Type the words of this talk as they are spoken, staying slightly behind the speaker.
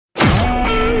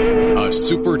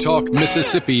SuperTalk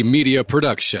Mississippi media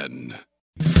production.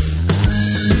 I'm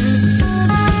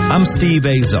Steve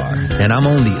Azar, and I'm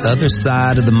on the other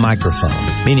side of the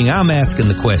microphone, meaning I'm asking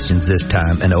the questions this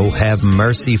time, and oh, have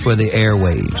mercy for the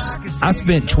airwaves. I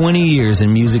spent 20 years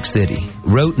in Music City,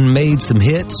 wrote and made some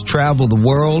hits, traveled the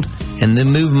world, and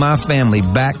then moved my family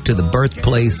back to the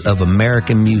birthplace of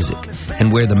American music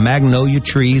and where the magnolia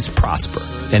trees prosper.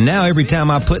 And now every time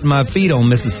I put my feet on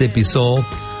Mississippi soil,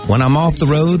 when I'm off the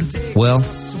road, well,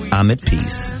 I'm at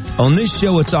peace. On this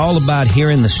show, it's all about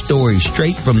hearing the stories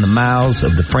straight from the mouths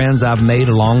of the friends I've made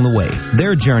along the way,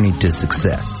 their journey to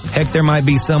success. Heck, there might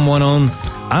be someone on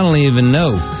I don't even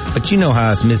know, but you know how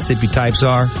us Mississippi types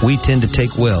are. We tend to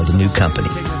take well to new company.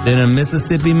 In a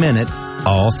Mississippi Minute,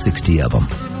 all 60 of them.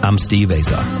 I'm Steve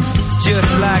Azar. It's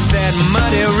just like that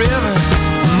muddy river,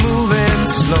 moving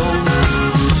slow.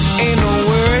 Ain't no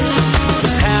worries,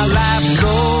 it's how life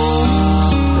goes,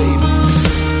 baby.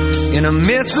 In a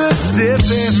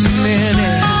Mississippi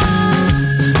Minute.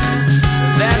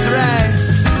 That's right.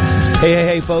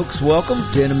 Hey, folks. Welcome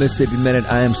to In a Mississippi Minute.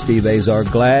 I am Steve Azar.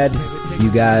 Glad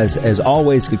you guys, as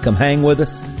always, could come hang with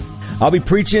us. I'll be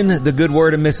preaching the good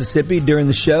word of Mississippi during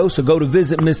the show, so go to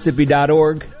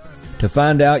visitmississippi.org to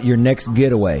find out your next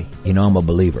getaway. You know I'm a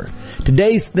believer.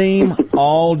 Today's theme,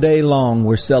 all day long,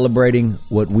 we're celebrating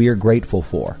what we are grateful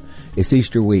for. It's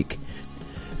Easter week.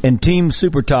 And Team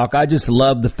Super Talk, I just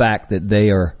love the fact that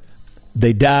they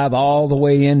dive all the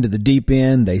way into the deep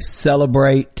end. They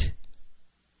celebrate,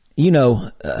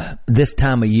 this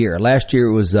time of year. Last year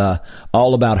it was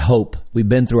all about hope. We've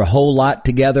been through a whole lot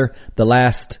together the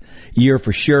last year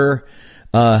for sure.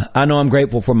 I know I'm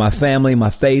grateful for my family,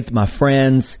 my faith, my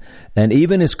friends, and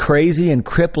even as crazy and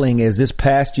crippling as this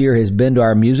past year has been to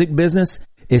our music business,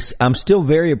 I'm still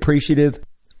very appreciative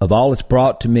of all it's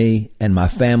brought to me and my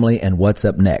family and what's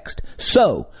up next.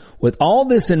 So, with all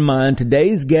this in mind,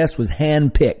 today's guest was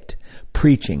handpicked,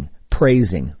 preaching,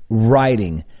 praising,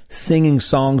 writing, singing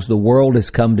songs the world has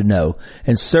come to know,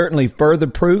 and certainly further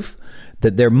proof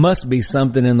that there must be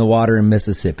something in the water in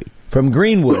Mississippi. From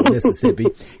Greenwood, Mississippi,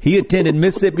 he attended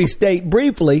Mississippi State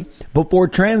briefly before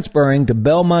transferring to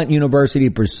Belmont University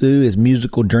to pursue his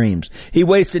musical dreams. He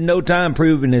wasted no time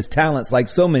proving his talents like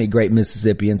so many great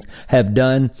Mississippians have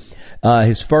done.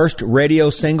 His first radio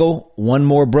single, One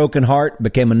More Broken Heart,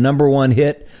 became a #1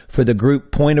 hit for the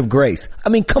group Point of Grace. I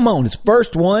mean, come on, his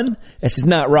first one? This is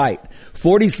not right.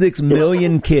 46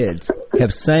 million kids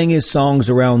have sang his songs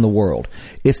around the world.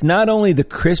 It's not only the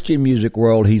Christian music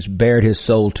world he's bared his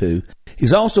soul to.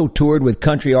 He's also toured with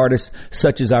country artists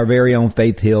such as our very own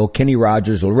Faith Hill, Kenny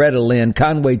Rogers, Loretta Lynn,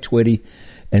 Conway Twitty,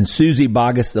 and Susie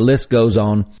Boggess. The list goes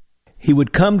on. He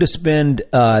would come to spend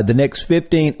I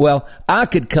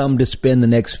could come to spend the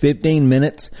next 15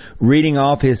 minutes reading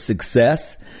off his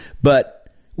success, but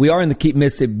we are in the Keep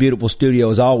Mississippi Beautiful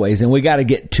studio as always, and we got to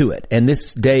get to it. And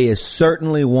this day is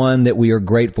certainly one that we are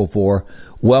grateful for,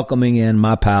 welcoming in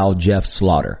my pal, Jeff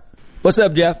Slaughter. What's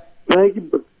up, Jeff? Thank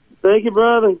you,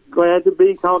 brother. Glad to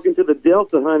be talking to the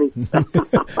Delta, honey.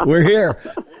 We're here.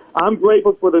 I'm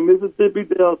grateful for the Mississippi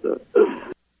Delta.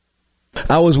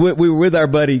 We were with our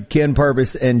buddy Ken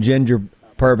Purvis and Ginger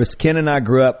Purvis. Ken and I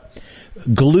grew up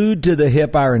glued to the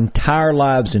hip our entire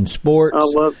lives in sports. I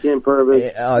love Ken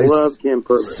Purvis. Love Ken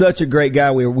Purvis. Such a great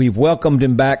guy. We've welcomed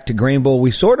him back to Greenville.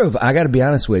 We I got to be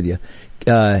honest with you,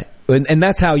 and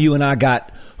that's how you and I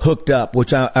got hooked up,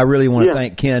 which I really want to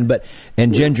thank Ken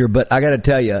and Ginger. But I got to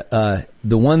tell you,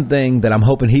 the one thing that I'm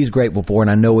hoping he's grateful for,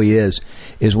 and I know he is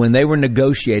when they were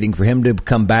negotiating for him to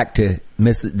come back to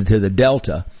the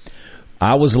Delta.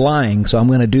 I was lying, so I'm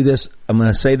going to do this. I'm going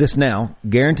to say this now.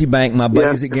 Guarantee Bank, my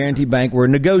buddies at Guarantee Bank were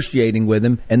negotiating with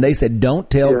him, and they said, don't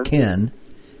tell Ken,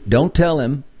 don't tell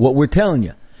him what we're telling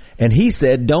you. And he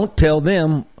said, don't tell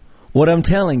them what I'm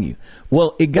telling you.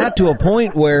 Well, it got to a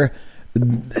point where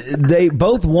they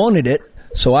both wanted it,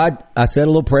 so I said a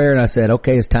little prayer, and I said,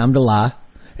 okay, it's time to lie.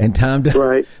 And time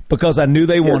to, because I knew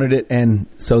they wanted it, and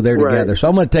so they're together. So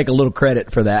I'm going to take a little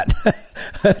credit for that.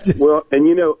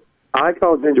 I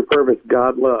call Ginger Purvis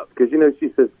God love because,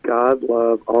 she says God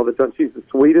love all the time. She's the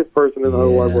sweetest person in the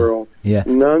whole wide world. Yeah.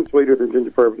 None sweeter than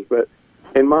Ginger Purvis. But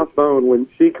in my phone, when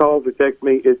she calls or texts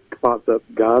me, it pops up,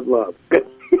 God love.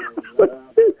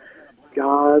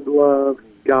 God love.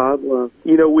 God love.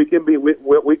 We can be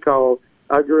what we call,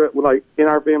 I grew up, like, in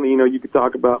our family, you could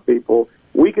talk about people.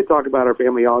 We could talk about our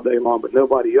family all day long, but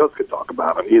nobody else could talk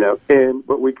about them,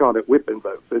 but we called it whipping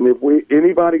folks. And if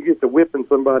anybody gets to whipping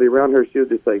somebody around her, she'll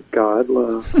just say, God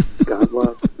love, God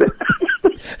love.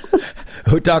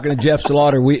 We're talking to Jeff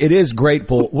Slaughter. It is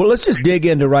grateful. Well, let's just dig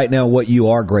into right now what you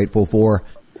are grateful for.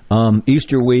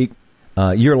 Easter week,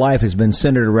 your life has been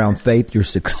centered around faith. Your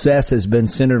success has been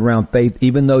centered around faith,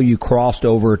 even though you crossed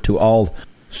over to all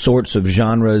sorts of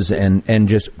genres and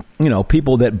just,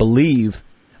 people that believe.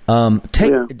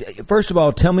 First of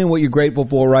all, tell me what you're grateful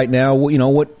for right now,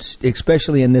 what,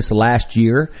 especially in this last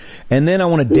year. And then I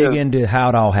want to dig into how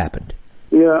it all happened.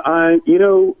 Yeah, I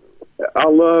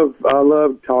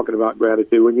love talking about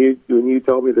gratitude. When you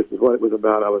told me this is what it was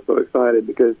about, I was so excited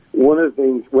because one of the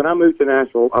things, when I moved to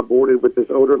Nashville, I boarded with this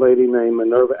older lady named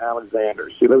Minerva Alexander.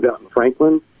 She lived out in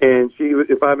Franklin, and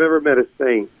if I've ever met a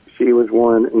saint, she was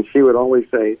one, and she would always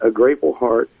say, a grateful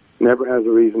heart never has a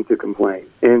reason to complain.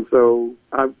 And so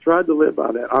I've tried to live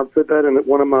by that. I put that in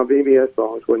one of my VBS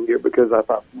songs one year because I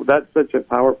thought, well, that's such a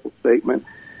powerful statement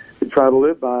to try to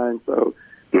live by. And so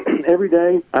every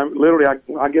day,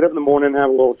 I get up in the morning, have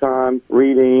a little time,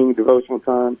 reading, devotional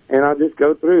time, and I just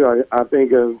go through. I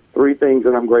think of 3 things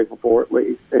that I'm grateful for at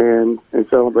least, and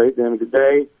celebrate them.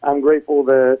 Today, I'm grateful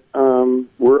that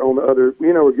we're on the other,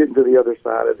 we're getting to the other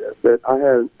side of this. That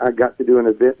I got to do an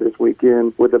event this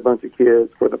weekend with a bunch of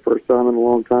kids for the first time in a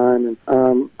long time,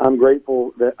 and I'm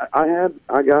grateful that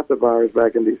I got the virus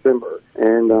back in December,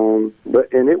 and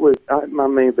it was my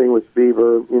main thing was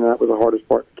fever. That was the hardest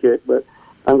part to kick, but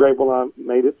I'm grateful I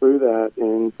made it through that,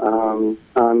 and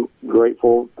I'm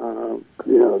grateful,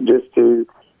 just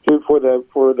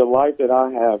for the life that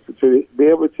I have, to be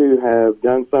able to have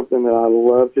done something that I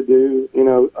love to do.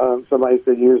 Somebody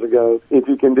said years ago, if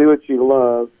you can do what you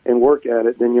love and work at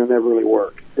it, then you'll never really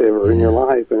work ever in your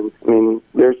life. And I mean,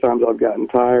 there's times I've gotten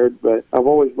tired, but I've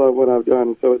always loved what I've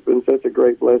done. So it's been such a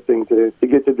great blessing to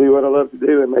get to do what I love to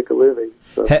do and make a living.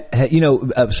 So.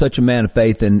 Such a man of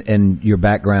faith and your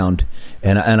background,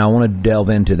 and I want to delve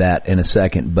into that in a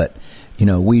second. But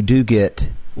we do get,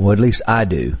 well, at least I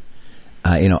do.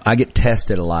 I get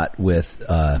tested a lot with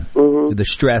the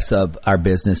stress of our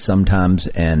business sometimes,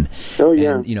 and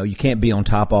you can't be on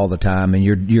top all the time, and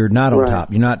you're not on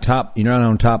top. You're not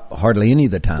on top hardly any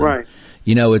of the time. Right.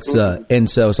 It's and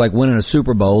so it's like winning a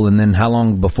Super Bowl, and then how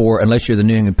long before, unless you're the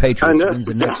New England Patriots, wins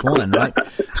the next one, right?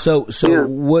 So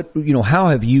what how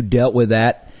have you dealt with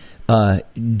that?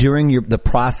 During the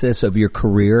process of your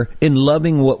career in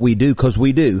loving what we do, because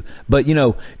we do, but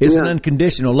it's an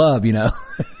unconditional love,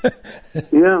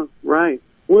 Yeah, right.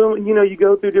 Well, you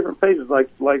go through different phases,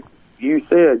 like you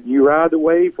said, you ride the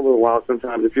wave for a little while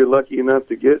sometimes if you're lucky enough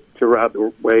to get to ride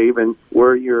the wave, and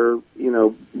where you're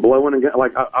blowing and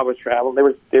like I was traveling.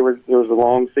 There was a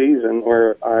long season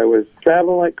where I was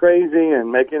traveling like crazy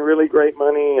and making really great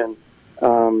money, and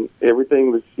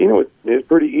everything was it was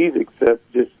pretty easy except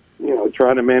just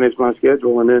trying to manage my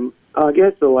schedule. And then I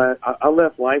guess I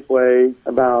left Lifeway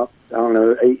about, 8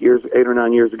 or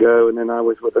 9 years ago, and then I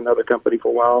was with another company for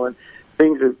a while, and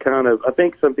things have I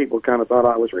think some people kind of thought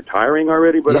I was retiring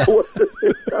already, but I wasn't.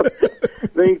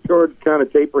 Things started kind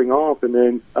of tapering off, and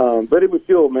then, but it was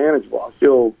still manageable. I was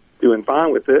still doing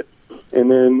fine with it. And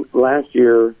then last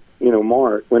year,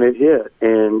 March, when it hit,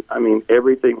 and I mean,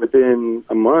 everything within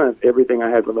a month, everything I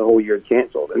had for the whole year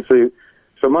canceled. And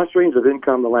so my streams of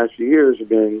income the last few years have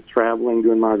been traveling,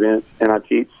 doing my events, and I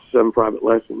teach some private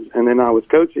lessons. And then I was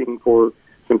coaching for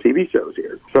some TV shows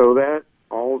here. So that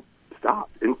all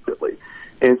stopped instantly.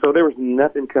 And so there was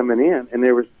nothing coming in, and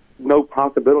there was no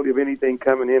possibility of anything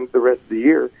coming in the rest of the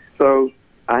year. So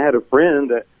I had a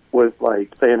friend that was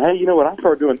like saying, hey, you know what, I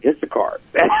started doing Instacart.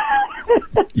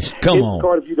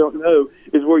 Instacart, if you don't know,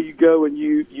 is where you go and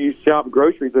you shop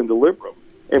groceries and deliver them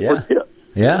and for tips.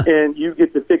 Yeah. And you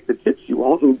get to pick the tips you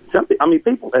want. And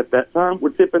people at that time were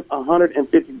tipping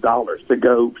 $150 to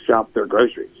go shop their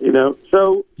groceries,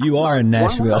 So you are in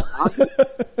Nashville.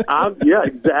 Yeah,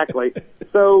 exactly.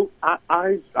 So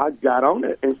I got on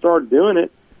it and started doing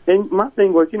it. And my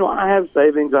thing was, I have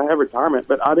savings, I have retirement,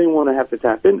 but I didn't want to have to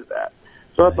tap into that.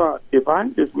 So I thought, if I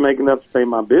just make enough to pay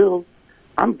my bills,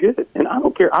 I'm good. And I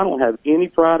don't care. I don't have any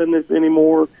pride in this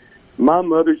anymore. My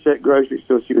mother checked groceries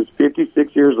till she was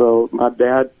 56 years old. My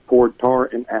dad poured tar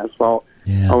and asphalt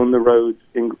on the roads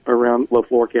around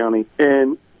LaFleur County.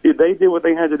 And they did what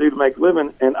they had to do to make a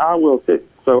living, and I will too.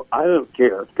 So I don't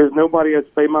care because nobody has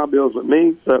to pay my bills with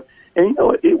me. So, and you know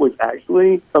what? It was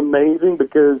actually amazing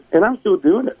and I'm still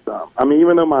doing it some. I mean,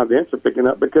 even though my events are picking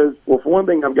up because, well, for one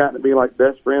thing, I've gotten to be like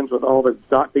best friends with all the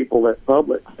stock people at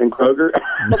Publix and Kroger.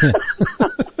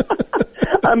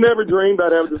 I never dreamed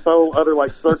I'd have this whole other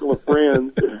circle of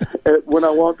friends. When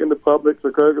I walk into Publix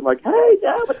or Kroger, I'm like, "Hey,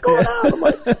 Dad, what's going on?" I'm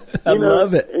like, I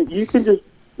love it. You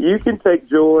can take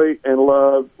joy and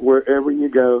love wherever you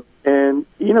go. And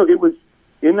it was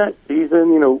in that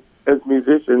season. As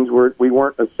musicians, we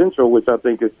weren't essential, which I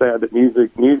think is sad. That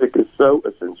music is so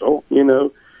essential.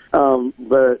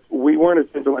 But we weren't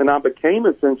essential, and I became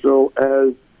essential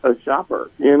as a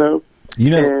shopper, and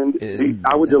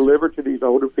I would deliver to these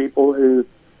older people who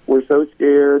were so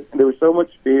scared, and there was so much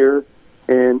fear,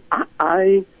 and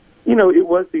I it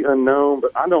was the unknown,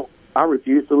 but I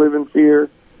refuse to live in fear,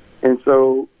 and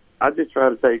so I just try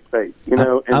to take faith, and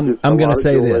I'm going to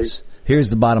say this.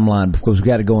 Here's the bottom line, because we've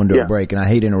got to go into a break, and I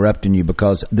hate interrupting you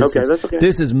because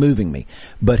this is moving me.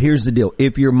 But here's the deal.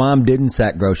 If your mom didn't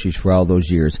sack groceries for all those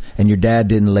years and your dad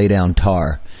didn't lay down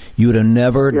tar, you would have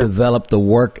never developed the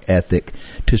work ethic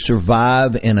to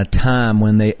survive in a time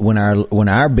when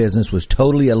our business was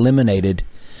totally eliminated,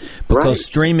 because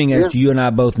streaming, as you and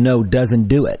I both know, doesn't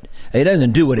do it. It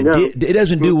doesn't do what it did. It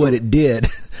doesn't do what it did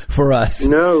for us.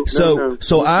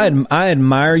 So I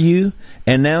admire you,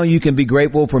 and now you can be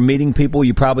grateful for meeting people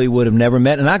you probably would have never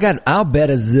met. And I'll bet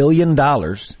 $1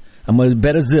 zillion. I'm going to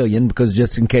bet $1 zillion, because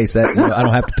just in case that I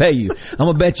don't have to pay you. I'm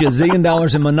going to bet you $1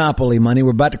 zillion in Monopoly money.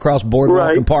 We're about to cross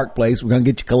Boardwalk and Park Place. We're going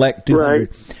to get you collect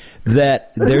 200.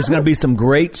 That there's going to be some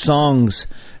great songs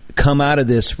come out of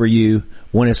this for you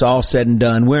when it's all said and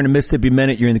done. We're in the Mississippi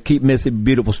Minute. You're in the Keep Mississippi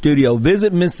Beautiful studio.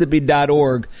 Visit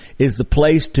Mississippi.org is the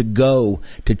place to go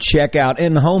to check out,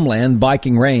 in the homeland,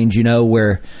 Viking Range,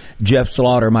 where Jeff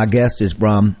Slaughter, my guest, is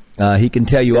from. He can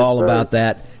tell you all about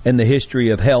that and the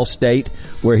history of Hell State,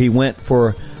 where he went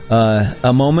for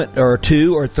a moment or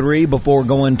two or three before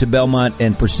going to Belmont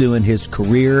and pursuing his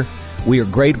career. We are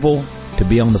grateful to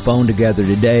be on the phone together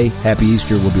today. Happy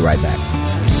Easter. We'll be right back.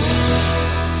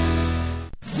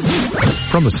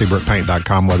 From the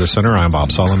SeabrookPaint.com Weather Center, I'm Bob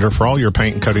Sullender. For all your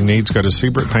paint and coating needs, go to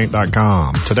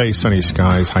SeabrookPaint.com. Today, sunny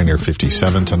skies, high near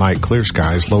 57. Tonight, clear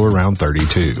skies, low around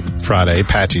 32. Friday,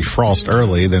 patchy frost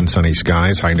early, then sunny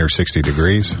skies, high near 60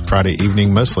 degrees. Friday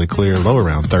evening, mostly clear, low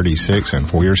around 36. And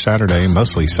for your Saturday,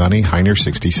 mostly sunny, high near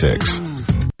 66.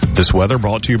 This weather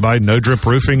brought to you by No Drip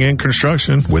Roofing and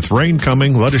Construction. With rain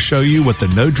coming, let us show you what the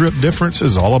No Drip difference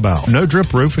is all about. No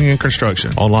Drip Roofing and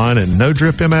Construction. Online at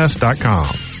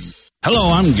NoDripMS.com.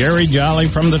 Hello, I'm Gary Jolly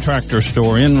from the Tractor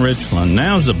Store in Richland.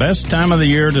 Now's the best time of the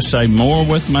year to save more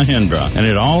with Mahindra, and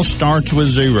it all starts with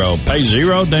zero. Pay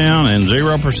zero down and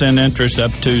 0% interest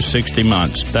up to 60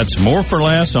 months. That's more for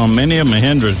less on many of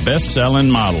Mahindra's best-selling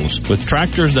models, with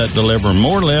tractors that deliver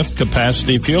more lift,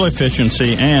 capacity, fuel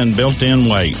efficiency, and built-in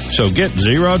weight. So get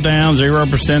zero down,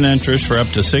 0% interest for up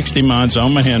to 60 months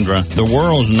on Mahindra, the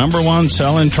world's #1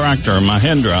 selling tractor,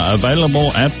 Mahindra,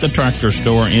 available at the Tractor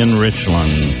Store in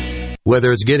Richland.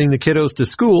 Whether it's getting the kiddos to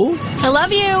school, I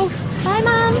love you. Bye,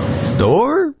 Mom.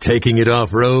 Or taking it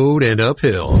off-road and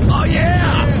uphill. Oh,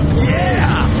 yeah!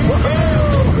 Yeah!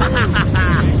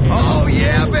 Oh,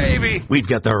 yeah, baby! We've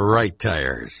got the right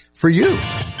tires for you.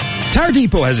 Tire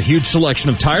Depot has a huge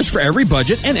selection of tires for every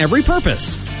budget and every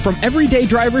purpose. From everyday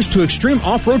drivers to extreme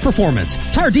off-road performance,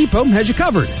 Tire Depot has you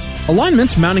covered.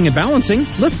 Alignments, mounting and balancing,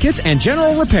 lift kits, and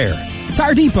general repair.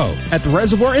 Tire Depot at the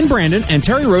Reservoir in Brandon and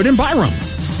Terry Road in Byram.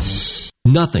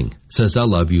 Nothing says I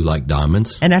love you like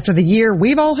diamonds. And after the year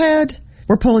we've all had,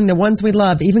 we're pulling the ones we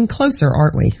love even closer,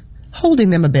 aren't we?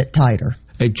 Holding them a bit tighter.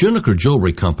 At Juniker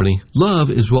Jewelry Company, love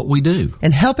is what we do.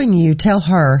 And helping you tell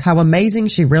her how amazing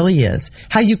she really is,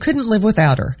 how you couldn't live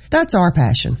without her. That's our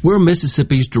passion. We're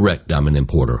Mississippi's direct diamond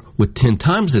importer, with 10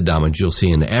 times the diamonds you'll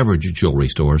see in average jewelry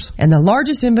stores. And the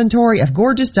largest inventory of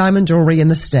gorgeous diamond jewelry in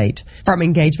the state. From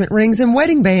engagement rings and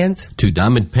wedding bands, to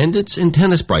diamond pendants and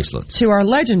tennis bracelets, to our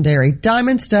legendary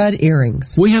diamond stud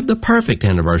earrings. We have the perfect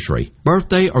anniversary,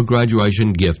 birthday, or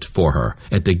graduation gift for her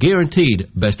at the guaranteed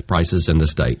best prices in the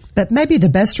state. But maybe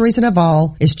the best reason of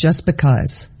all is just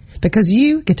because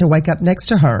you get to wake up next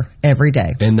to her every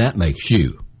day. And that makes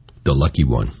you the lucky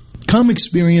one. Come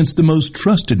experience the most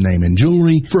trusted name in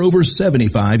jewelry for over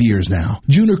 75 years now.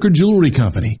 Juniker Jewelry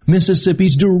Company,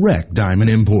 Mississippi's direct diamond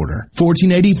importer.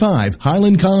 1485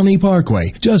 Highland Colony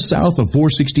Parkway, just south of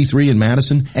 463 in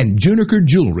Madison, and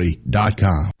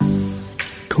JunikerJewelry.com.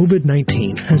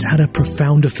 COVID-19 has had a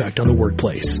profound effect on the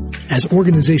workplace. As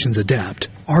organizations adapt,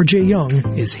 RJ Young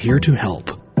is here to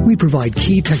help. We provide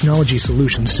key technology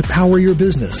solutions to power your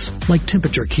business, like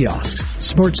temperature kiosks,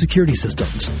 smart security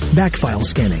systems, backfile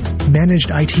scanning,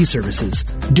 managed IT services,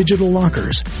 digital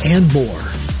lockers, and more.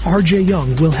 RJ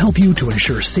Young will help you to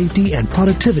ensure safety and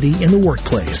productivity in the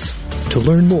workplace. To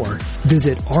learn more,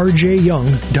 visit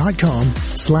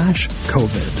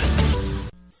rjyoung.com/COVID.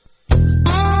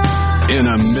 In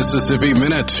a Mississippi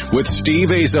Minute with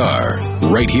Steve Azar,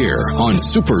 right here on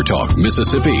Super Talk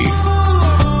Mississippi.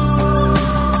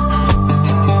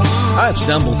 I've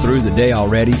stumbled through the day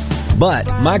already, but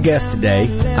my guest today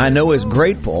I know is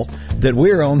grateful that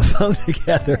we're on the phone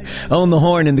together on the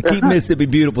horn in the Keep Mississippi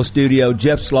Beautiful studio.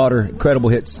 Jeff Slaughter, incredible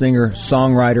hit singer,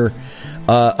 songwriter,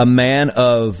 a man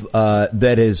of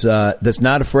that's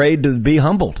not afraid to be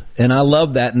humbled, and I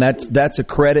love that. And that's a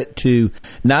credit to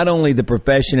not only the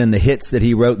profession and the hits that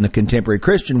he wrote in the contemporary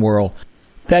Christian world.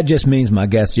 That just means my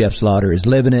guest Jeff Slaughter is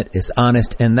living it, is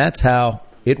honest, and that's how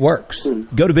it works.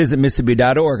 Go to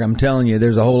visitmississippi.org. I'm telling you,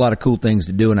 there's a whole lot of cool things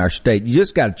to do in our state. You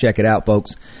just got to check it out,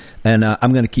 folks. And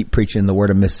I'm going to keep preaching the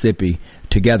word of Mississippi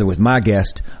together with my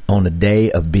guest on a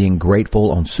day of being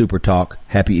grateful on Super Talk.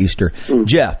 Happy Easter.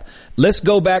 Jeff, let's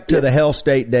go back to the Hell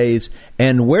State days.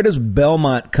 And where does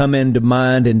Belmont come into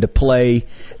mind and to play?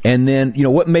 And then,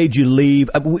 what made you leave?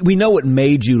 We know what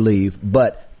made you leave,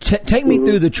 but take me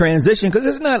through the transition, because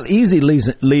it's not easy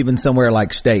leaving somewhere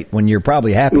like State when you're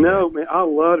probably happy. No, man, I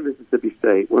loved Mississippi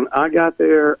State. When I got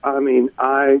there, I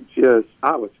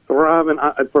was thriving.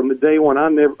 From the day one,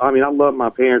 I loved my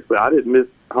parents, but I didn't miss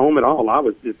home at all. I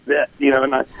was just set,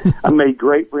 and I made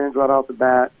great friends right off the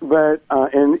bat. But,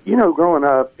 growing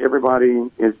up, everybody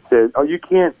said, oh, you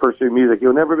can't pursue music.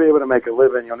 You'll never be able to make a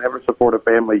living. You'll never support a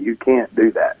family. You can't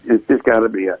do that. It's just got to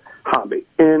be a hobby.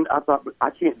 And I thought, but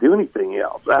I can't do anything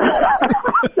else.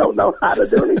 I don't know how to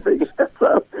do anything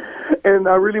else. And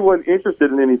I really wasn't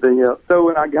interested in anything else. So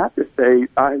when I got to State,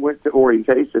 I went to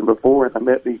orientation before, and I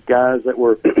met these guys that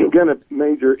were going to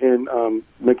major in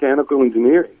mechanical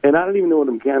engineering. And I didn't even know what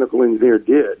a mechanical engineer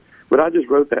did, but I just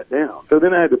wrote that down. So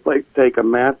then I had to take a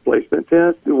math placement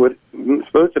test. It was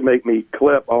supposed to make me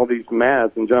clip all these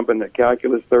maths and jump into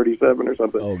calculus 37 or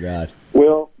something. Oh, God.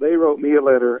 Well, they wrote me a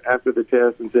letter after the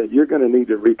test and said, you're going to need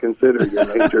to reconsider your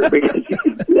major because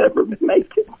you never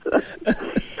make it.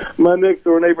 My next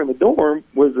door neighbor in the dorm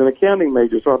was an accounting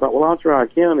major, so I thought, well, I'll try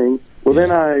accounting. Well,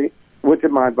 then I went to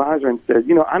my advisor and said,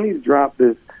 I need to drop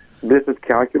this business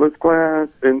calculus class.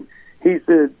 And he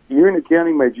said, you're an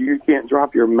accounting major, you can't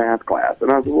drop your math class.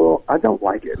 And I said, well, I don't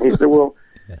like it. And he said, well,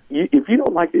 if you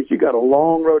don't like this, you got a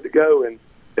long road to go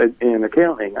in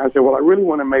accounting. I said, well, I really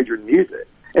want to major in music.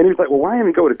 And he was like, well, why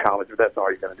even go to college if that's all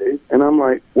you're going to do? And I'm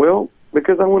like, well,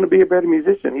 because I want to be a better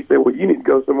musician. He said, well, you need to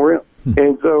go somewhere else.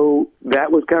 And so that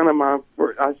was kind of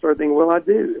I started thinking, well, I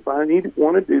do. If I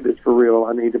want to do this for real,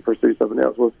 I need to pursue something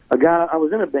else. Well, I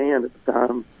was in a band at the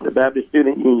time, the Baptist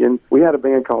Student Union. We had a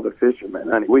band called the Fishermen.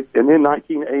 And in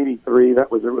 1983, that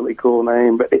was a really cool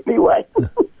name. But anyway,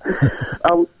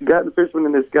 I got the Fishermen,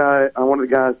 and this guy, one of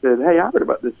the guys said, hey, I heard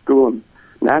about this school in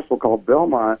Nashville called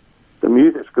Belmont, the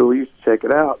music school. You should check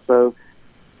it out. So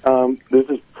this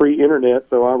is pre-internet,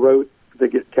 so I wrote to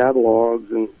get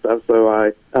catalogs and stuff. So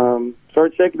I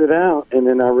started checking it out, and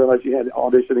then I realized you had to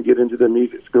audition to get into the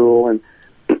music school, and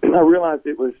I realized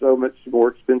it was so much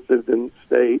more expensive than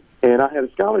State. And I had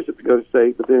a scholarship to go to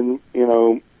State, but then,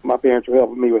 my parents were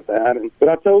helping me with that. But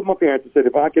I told my parents, I said,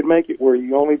 if I could make it where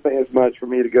you only pay as much for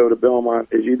me to go to Belmont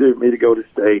as you do for me to go to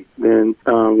State, then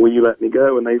will you let me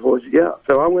go? And they voiced, yeah.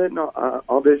 So I went and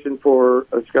auditioned for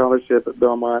a scholarship at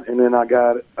Belmont, and then I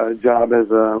got a job as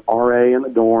a RA in the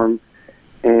dorm,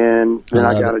 and then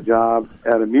I got a job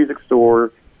at a music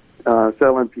store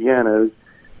selling pianos.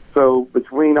 So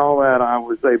between all that, I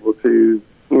was able to,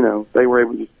 they were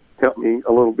able to just help me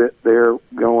a little bit there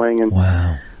going. And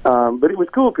wow. But it was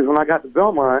cool because when I got to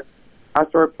Belmont, I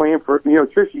started playing for,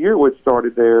 Trisha Yearwood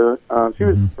started there. She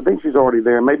was, I think she's already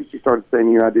there. Maybe she started the same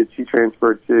year I did. She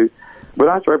transferred too. But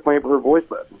I started playing for her voice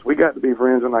lessons. We got to be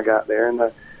friends when I got there. And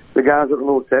the guys at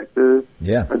Little Texas,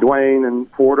 Dwayne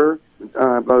and Porter,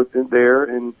 both in there.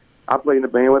 And I played in the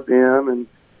band with them.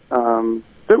 And,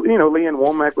 so, Leanne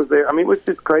Womack was there. I mean, it was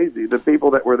just crazy. The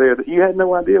people that were there, that you had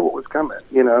no idea what was coming,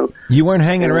 You weren't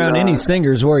hanging around any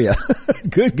singers, were you?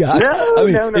 Good God. No,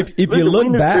 no. If you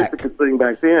look back. Trisha could sing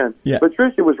back then. Yeah. But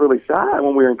Trisha was really shy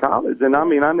when we were in college. And,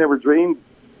 I never dreamed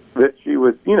that she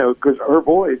would, because her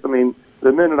voice, the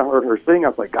minute I heard her sing, I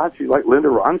was like, God, she's like Linda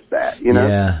Ronstadt,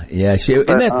 Yeah. Isn't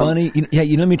that funny?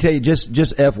 Let me tell you, just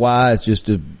FYI, it's just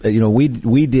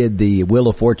we did the Wheel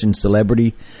of Fortune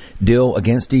celebrity deal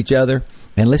against each other,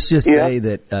 and let's just say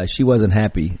that she wasn't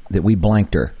happy that we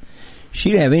blanked her.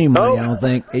 She didn't have any money, I don't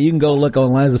think. You can go look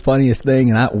online. It's the funniest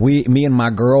thing. And me and my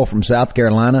girl from South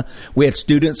Carolina, we had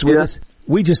students with us.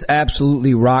 We just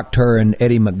absolutely rocked her and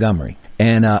Eddie Montgomery.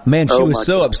 And, man, she was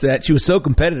so upset. She was so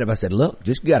competitive. I said, look,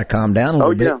 just got to calm down a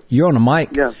little bit. You're on a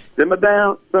mic. Yeah. Simmer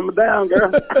down,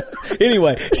 girl.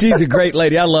 Anyway, she's a great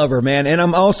lady. I love her, man. And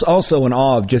I'm also in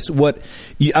awe of just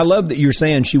I love that you're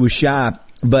saying she was shy,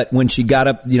 but when she got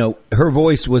up, her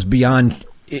voice was beyond,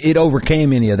 it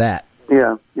overcame any of that.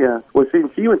 Yeah. Well,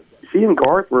 she and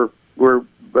Garth were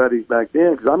buddies back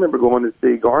then, because I remember going to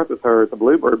see Garth with her at the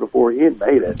Bluebird before he had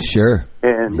made it. Sure.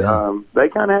 And they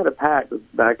kind of had a pact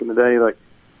back in the day, like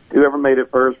whoever made it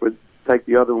first would take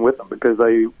the other one with them because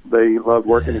they loved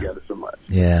working together so much.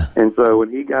 Yeah. And so when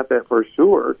he got that first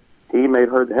tour, he made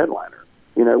her the headliner,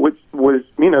 you know, which was,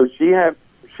 you know,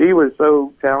 she was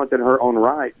so talented in her own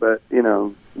right, but, you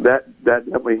know, that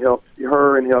definitely helped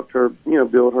her and helped her, you know,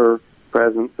 build her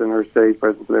presence and her stage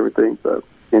presence and everything. So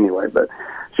anyway, but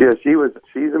yeah,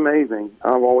 she's amazing.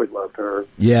 I've always loved her.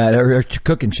 Yeah, her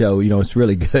cooking show, you know, it's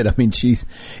really good. I mean,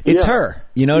 it's her.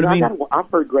 You know what I mean? I've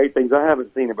heard great things. I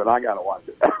haven't seen it, but I got to watch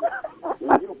it.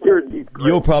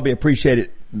 You'll probably appreciate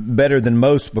it better than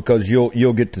most because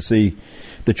you'll get to see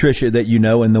the Trisha that you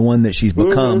know and the one that she's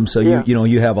become. So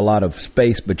you have a lot of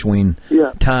space between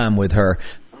time with her.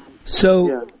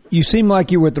 So you seem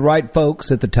like you were with the right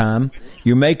folks at the time.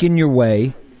 You're making your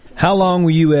way. How long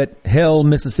were you at Hell,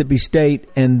 Mississippi State,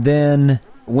 and then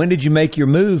when did you make your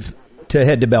move to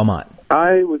head to Belmont?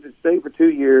 I was at State for 2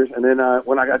 years, and then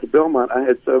when I got to Belmont, I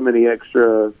had so many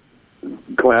extra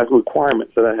class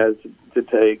requirements that I had to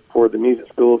take for the music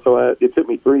school, so it took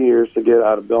me 3 years to get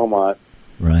out of Belmont.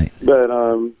 Right. But,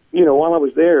 you know, while I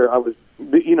was there,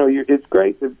 it's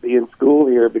great to be in school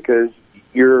here because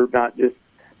you're not just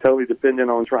totally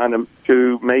dependent on trying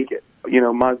to make it. You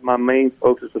know, my main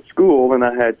focus was school, and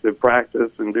I had to practice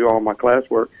and do all my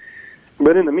classwork.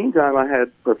 But in the meantime, I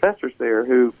had professors there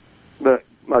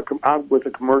I was a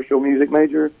commercial music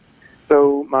major,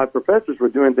 so my professors were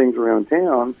doing things around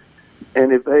town,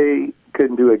 and if they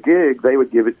couldn't do a gig, they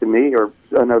would give it to me or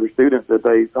another student that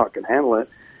they thought could handle it.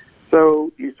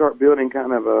 So you start building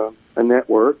kind of a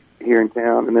network here in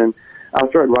town, and then I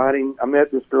started writing. I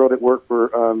met this girl that worked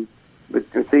for the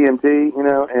CMT, you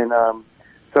know, and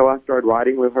so I started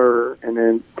writing with her and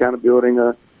then kind of building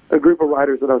a group of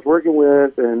writers that I was working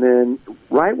with. And then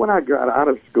right when I got out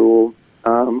of school,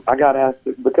 I got asked,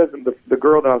 because of the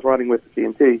girl that I was writing with at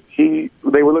CMT,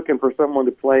 they were looking for someone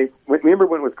to play. Remember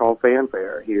when it was called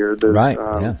Fanfare here? Right,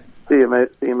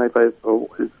 CMA Festival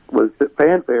was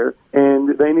Fanfare,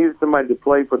 and they needed somebody to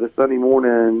play for the Sunday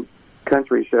morning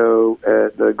country show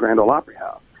at the Grand Ole Opry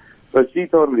House. So she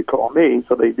told them to call me,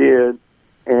 so they did.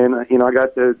 And, you know, I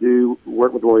got to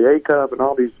work with Roy Acuff and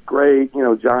all these great, you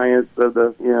know, giants of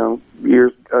the, you know,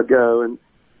 years ago. And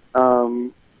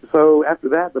so after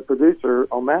that, the producer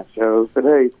on that show said,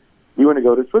 hey, you want to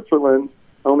go to Switzerland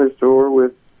on this tour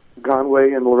with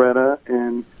Conway and Loretta?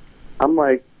 And I'm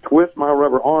like, twist my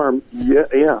rubber arm. Yeah.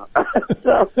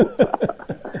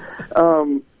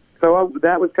 So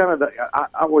that was kind of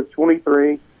I was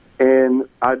 23. And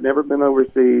I'd never been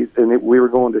overseas, and we were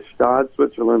going to Stade,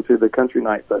 Switzerland, to the Country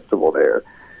Night Festival there.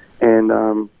 And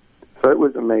so it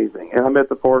was amazing. And I met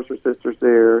the Forrester sisters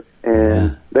there,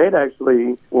 and they'd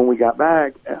actually, when we got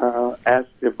back,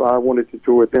 asked if I wanted to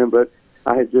tour with them, but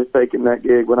I had just taken that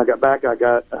gig. When I got back, I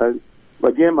got,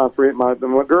 again, my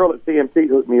girl at CMT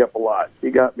hooked me up a lot.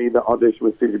 She got me the audition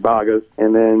with Susie Boggess,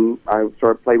 and then I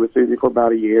started playing with Susie for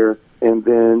about a year. And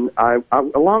then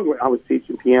along with I was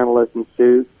teaching piano lessons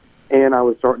too. And I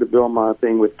was starting to build my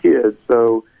thing with kids.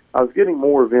 So I was getting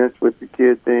more events with the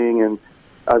kid thing. And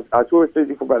I toured with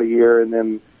Susie for about a year. And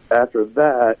then after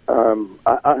that,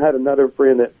 I had another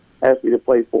friend that asked me to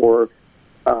play for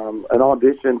an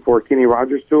audition for a Kenny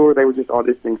Rogers tour. They were just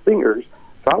auditioning singers.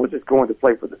 So I was just going to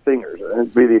play for the singers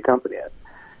and be the accompanist.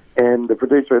 And the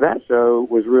producer of that show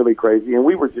was really crazy. And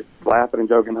we were just laughing and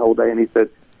joking the whole day. And he said,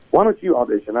 why don't you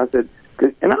audition? I said,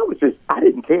 and I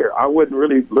didn't care. I wasn't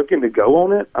really looking to go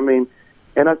on it. I mean,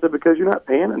 and I said, because you're not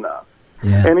paying enough.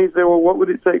 Yeah. And he said, well, what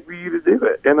would it take for you to do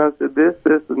it? And I said, this,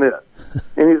 and this.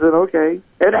 And he said, okay.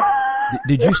 And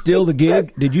Did you steal the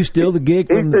gig? Did you steal the gig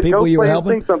from the people you were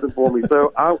helping? He said, go play and sing something for me.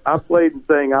 So I played and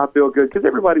sang I Feel Good, because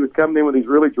everybody was coming in with these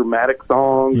really dramatic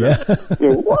songs. Yeah.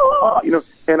 And, you know,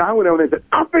 and I went over there and said,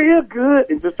 I feel good,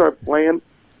 and just started playing.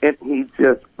 And he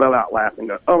just fell out laughing.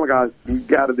 Oh, my gosh, you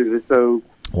got to do this. So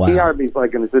he hired me as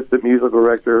like an assistant musical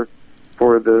director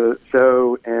for the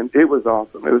show, and it was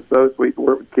awesome. It was so sweet to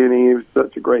work with Kenny. He was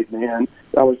such a great man.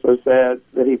 I was so sad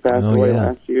that he passed away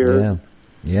last year.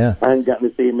 Yeah. I hadn't gotten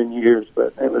to see him in years,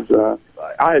 but it was.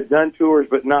 I had done tours,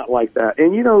 but not like that.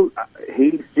 And, you know,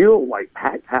 he still, like,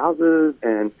 packed houses,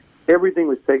 and everything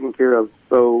was taken care of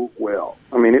so well.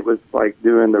 I mean, it was like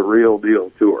doing the real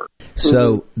deal tour.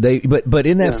 So but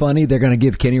isn't that funny? They're going to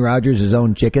give Kenny Rogers his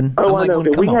own chicken. Oh, I know.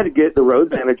 We had to get the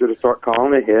road manager to start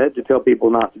calling ahead to tell people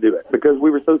not to do it because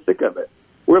we were so sick of it.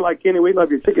 We're like, Kenny, we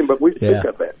love your chicken, but we're sick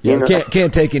of it. Yeah,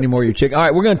 can't take any more of your chicken. All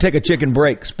right, we're going to take a chicken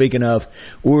break. Speaking of,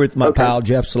 we're with my pal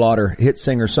Jeff Slaughter, hit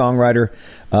singer, songwriter,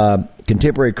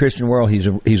 contemporary Christian world.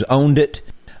 He's owned it.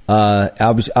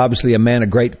 Obviously a man of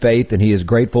great faith, and he is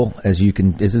grateful.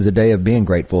 This is a day of being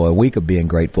grateful, a week of being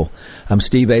grateful. I'm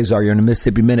Steve Azar. You're in the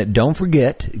Mississippi Minute. Don't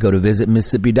forget, go to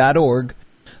visitmississippi.org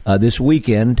this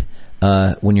weekend.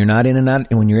 When you're in and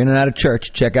out of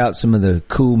church, check out some of the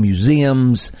cool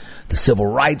museums, the Civil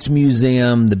Rights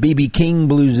Museum, the B.B. King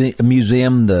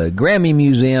Museum, the Grammy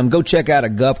Museum. Go check out a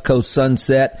Gulf Coast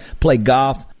sunset, play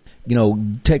golf,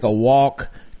 take a walk,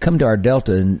 come to our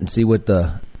Delta and see what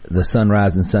the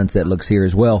sunrise and sunset looks here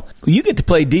as well. You get to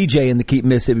play DJ in the Keep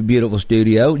Mississippi Beautiful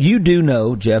studio. You do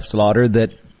know, Jeff Slaughter,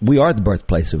 that we are the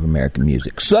birthplace of American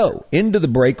music. So, into the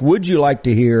break, would you like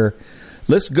to hear,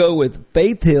 let's go with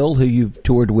Faith Hill, who you've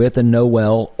toured with and know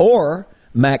well, or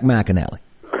Mac McAnally?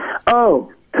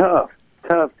 Oh, tough.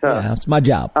 Yeah, that's my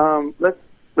job. Let's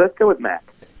go with Mac.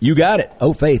 You got it.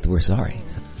 Oh, Faith, we're sorry.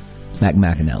 Mac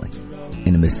McAnally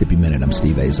in the Mississippi Minute. I'm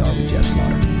Steve Azar with Jeff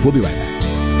Slaughter. We'll be right back.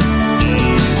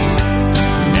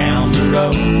 Down the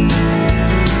road,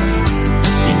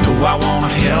 I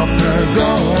want to help her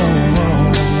go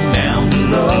down the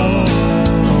road.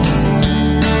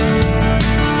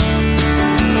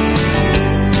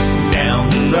 Down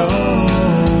the road.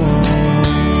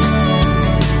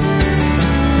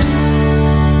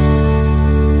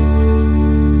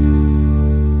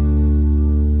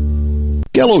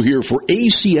 Gallo here for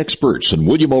AC Experts in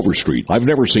William Overstreet. I've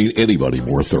never seen anybody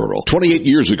more thorough. 28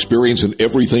 years experience in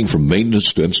everything from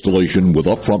maintenance to installation with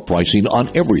upfront pricing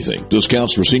on everything.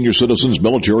 Discounts for senior citizens,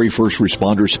 military, first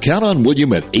responders. Count on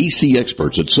William at AC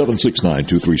Experts at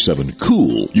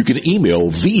 769-237-COOL. You can email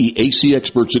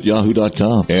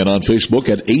theacexperts@yahoo.com and on Facebook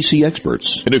at AC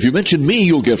Experts. And if you mention me,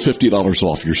 you'll get $50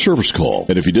 off your service call.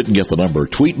 And if you didn't get the number,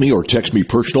 tweet me or text me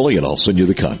personally and I'll send you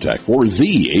the contact for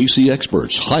the AC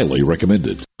Experts. Highly recommended.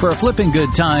 For a flipping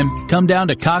good time, come down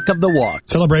to Cock of the Walk.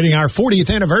 Celebrating our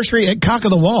 40th anniversary at Cock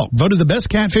of the Walk. Voted the best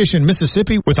catfish in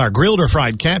Mississippi with our grilled or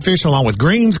fried catfish along with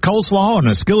greens, coleslaw, and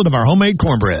a skillet of our homemade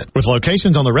cornbread. With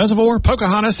locations on the Reservoir,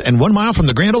 Pocahontas, and 1 mile from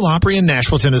the Grand Ole Opry in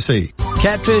Nashville, Tennessee.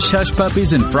 Catfish, hush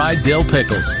puppies, and fried dill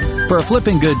pickles. For a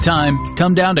flipping good time,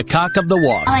 come down to Cock of the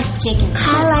Walk. I like chicken.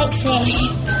 I like fish.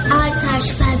 I like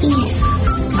hush puppies.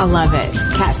 I love it.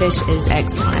 Catfish is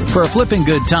excellent. For a flipping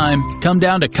good time, come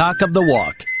down to Cock of the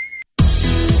Walk.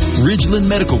 Ridgeland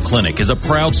Medical Clinic is a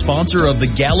proud sponsor of the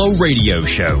Gallo Radio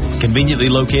Show, conveniently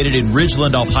located in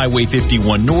Ridgeland off Highway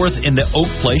 51 North in the Oak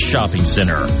Place Shopping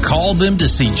Center. Call them to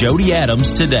see Jody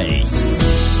Adams today.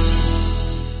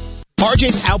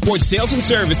 RJ's Outboard Sales and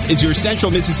Service is your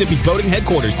central Mississippi boating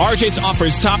headquarters. RJ's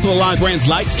offers top-of-the-line brands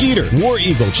like Skeeter, War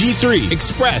Eagle, G3,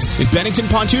 Express, and Bennington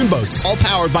pontoon boats, all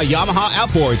powered by Yamaha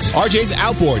Outboards. RJ's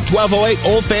Outboard, 1208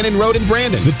 Old Fannin Road in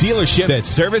Brandon, the dealership that's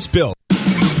service built.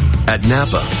 At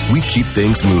Napa, we keep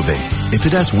things moving. If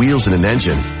it has wheels and an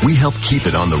engine, we help keep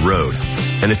it on the road.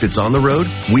 And if it's on the road,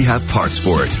 we have parts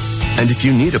for it. And if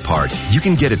you need a part, you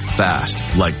can get it fast,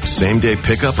 like same-day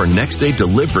pickup or next-day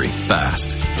delivery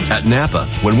fast. At Napa,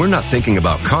 when we're not thinking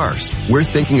about cars, we're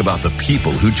thinking about the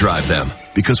people who drive them.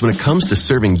 Because when it comes to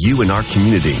serving you and our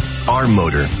community, our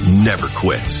motor never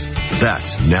quits.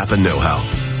 That's Napa know-how.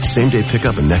 Same-day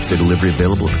pickup and next-day delivery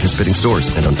available at participating stores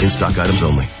and on in-stock items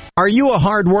only. Are you a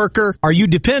hard worker? Are you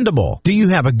dependable? Do you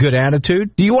have a good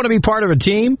attitude? Do you want to be part of a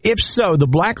team? If so, the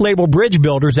Black Label Bridge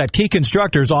Builders at Key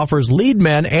Constructors offers lead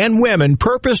men and women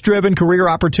purpose-driven career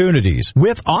opportunities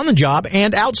with on-the-job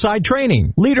and outside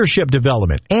training, leadership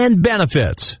development, and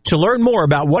benefits. To learn more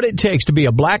about what it takes to be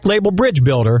a Black Label Bridge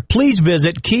Builder, please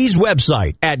visit Key's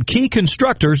website at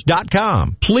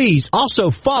keyconstructors.com. Please also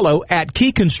follow at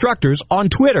Key Constructors on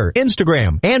Twitter,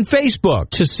 Instagram, and Facebook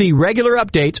to see regular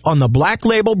updates on the Black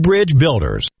Label Bridge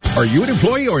Builders. Are you an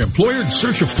employee or employer in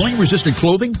search of flame-resistant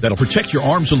clothing that'll protect your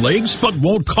arms and legs but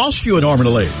won't cost you an arm and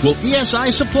a leg? Well,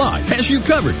 ESI Supply has you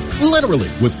covered, literally,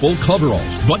 with full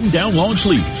coveralls, button-down long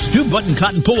sleeves, 2-button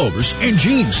cotton pullovers, and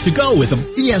jeans to go with them.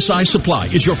 ESI Supply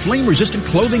is your flame-resistant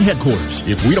clothing headquarters.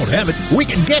 If we don't have it, we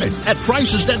can get it at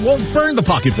prices that won't burn the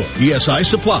pocketbook. ESI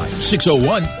Supply,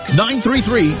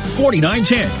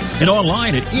 601-933-4910, and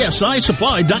online at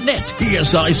esisupply.net.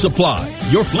 ESI Supply,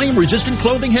 your flame-resistant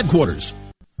clothing headquarters.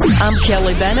 I'm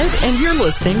Kelly Bennett, and you're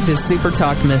listening to Super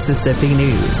Talk Mississippi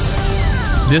News.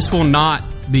 This will not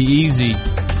be easy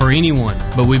for anyone,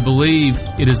 but we believe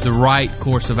it is the right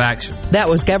course of action. That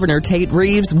was Governor Tate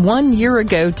Reeves 1 year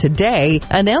ago today,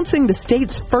 announcing the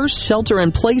state's first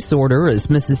shelter-in-place order as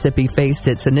Mississippi faced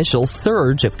its initial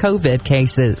surge of COVID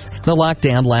cases. The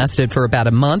lockdown lasted for about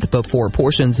a month before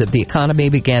portions of the economy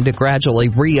began to gradually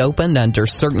reopen under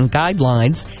certain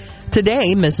guidelines.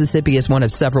 Today, Mississippi is one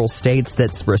of several states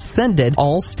that's rescinded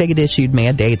all state-issued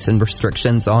mandates and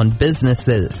restrictions on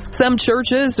businesses. Some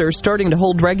churches are starting to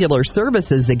hold regular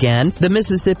services again. The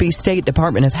Mississippi State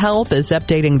Department of Health is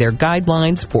updating their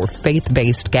guidelines for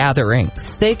faith-based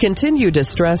gatherings. They continue to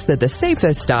stress that the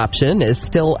safest option is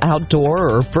still outdoor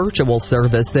or virtual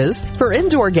services. For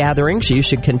indoor gatherings, you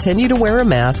should continue to wear a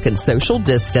mask and social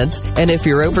distance. And if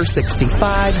you're over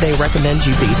 65, they recommend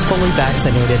you be fully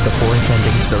vaccinated before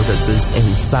attending services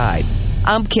inside.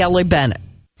 I'm Kelly Bennett.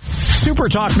 Super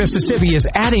Talk Mississippi is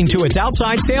adding to its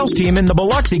outside sales team in the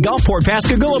Biloxi Gulfport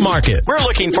Pascagoula market. We're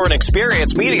looking for an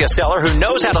experienced media seller who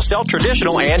knows how to sell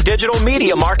traditional and digital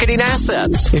media marketing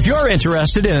assets. If you're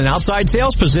interested in an outside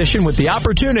sales position with the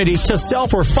opportunity to sell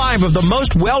for 5 of the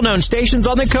most well-known stations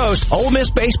on the coast, Ole Miss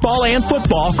baseball and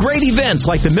football, great events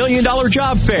like the $1 Million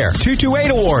Job Fair, 228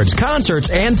 Awards,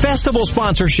 concerts, and festival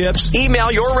sponsorships,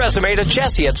 email your resume to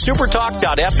Jesse at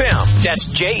supertalk.fm. That's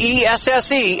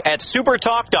JESSE at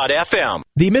supertalk.fm.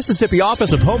 The Mississippi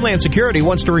Office of Homeland Security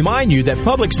wants to remind you that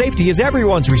public safety is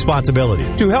everyone's responsibility.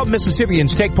 To help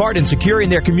Mississippians take part in securing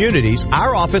their communities,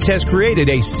 our office has created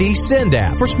a CSend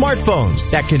app for smartphones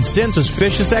that can send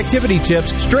suspicious activity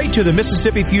tips straight to the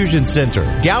Mississippi Fusion Center.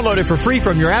 Download it for free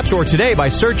from your app store today by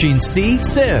searching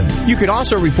CSend. You can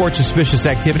also report suspicious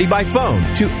activity by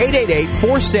phone to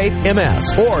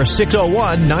 888-4SAFE-MS or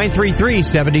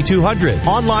 601-933-7200.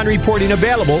 Online reporting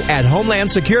available at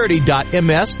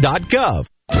homelandsecurity.ms.gov.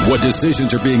 What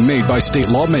decisions are being made by state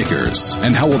lawmakers,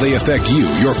 and how will they affect you,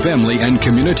 your family, and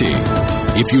community?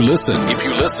 If you listen,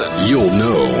 you'll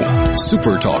know.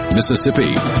 Super Talk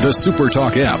Mississippi, the Super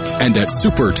Talk app, and at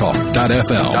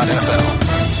supertalk.fm.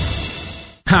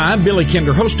 Hi, I'm Billy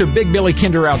Kinder, host of Big Billy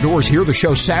Kinder Outdoors. Here the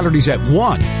show Saturdays at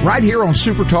 1, right here on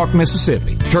Super Talk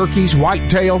Mississippi. Turkeys,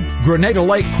 whitetail, Grenada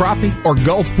Lake crappie, or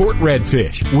Gulfport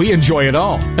redfish. We enjoy it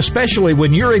all, especially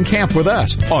when you're in camp with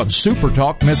us on Super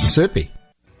Talk Mississippi.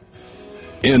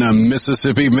 In a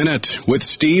Mississippi Minute with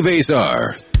Steve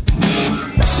Azar.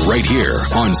 Right here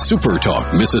on Super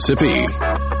Talk Mississippi.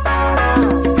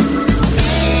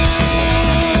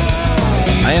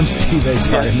 I am Steve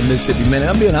Azar in the Mississippi Minute.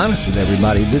 I'm being honest with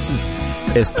everybody. This is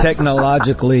as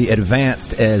technologically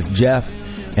advanced as Jeff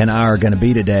and I are going to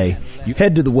be today. You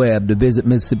head to the web to visit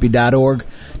Mississippi.org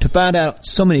to find out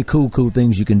so many cool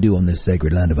things you can do on this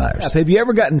sacred land of ours. Have you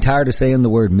ever gotten tired of saying the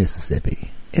word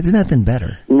Mississippi? It's nothing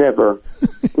better. Never.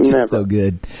 Never. So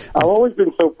good. I've always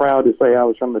been so proud to say I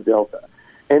was from the Delta.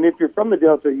 And if you're from the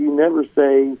Delta, you never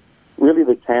say really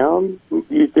the town.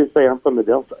 You just say I'm from the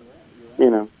Delta, you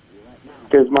know.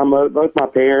 Because both my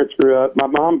parents my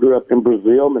mom grew up in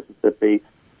Brazil, Mississippi,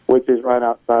 which is right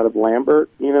outside of Lambert,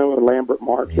 you know, Lambert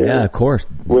Market. Yeah, of course.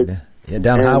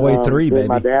 Down Highway 3, baby.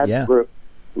 My dad grew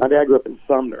up in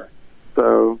Sumner.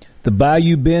 So the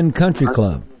Bayou Bend Country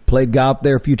Club. Played golf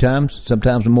there a few times,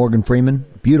 sometimes with Morgan Freeman.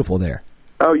 Beautiful there.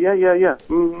 Oh, yeah.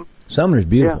 Mm-hmm. Sumner's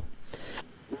beautiful.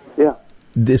 Yeah.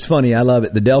 It's funny. I love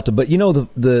it, the Delta. But, you know,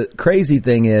 the crazy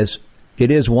thing is,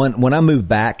 it is when I moved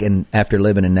back, and after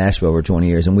living in Nashville over 20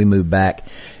 years, and we moved back,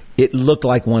 it looked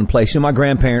like one place. You know, my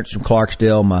grandparents from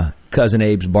Clarksdale, my cousin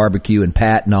Abe's barbecue and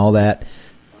Pat and all that.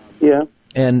 Yeah.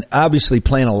 And obviously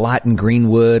playing a lot in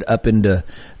Greenwood, up into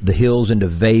the hills, into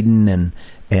Vaden,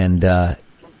 and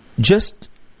just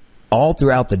all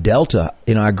throughout the Delta.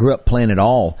 You know, I grew up playing it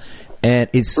all. And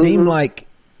it seemed like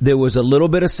there was a little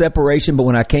bit of separation, but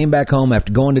when I came back home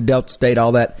after going to Delta State,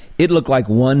 all that, it looked like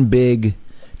one big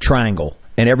triangle,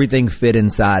 and everything fit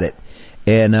inside it.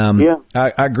 And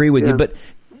I agree with you. But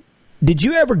did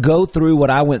you ever go through what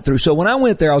I went through? So when I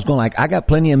went there, I was going like, I got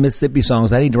plenty of Mississippi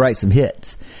songs. I need to write some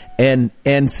hits. And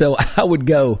so I would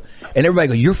go, and everybody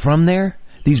go, you're from there?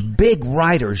 These big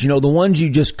writers, you know, the ones you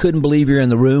just couldn't believe you're in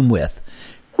the room with.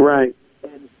 Right.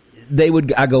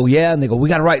 I go, yeah, and they go, we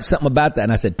got to write something about that.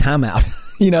 And I said, time out.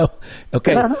 You know,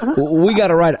 okay, we got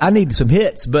to write. I need some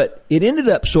hits, but it ended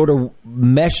up sort of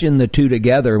meshing the two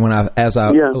together as I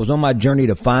was on my journey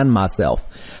to find myself.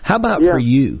 How about for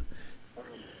you?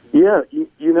 Yeah, you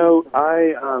know,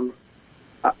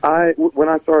 when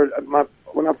I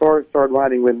first started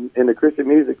writing in the Christian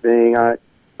music thing, I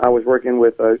was working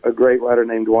with a great writer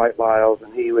named Dwight Lyles,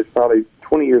 and he was probably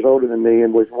 20 years older than me,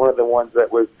 and was one of the ones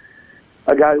that was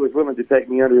a guy who was willing to take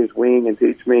me under his wing and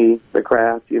teach me the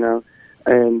craft, you know.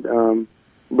 And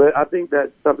but I think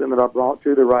that's something that I brought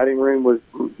to the writing room was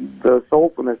the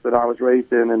soulfulness that I was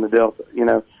raised in the Delta. You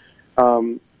know,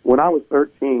 when I was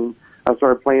 13, I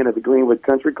started playing at the Greenwood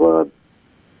Country Club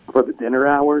for the dinner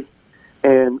hours,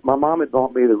 and my mom had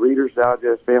bought me the Reader's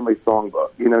Digest Family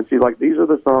Songbook. You know, she's like, these are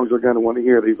the songs we're going to want to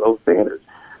hear, these old standards.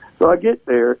 So I get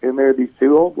there, and there are these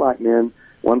two old black men,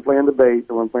 one playing the bass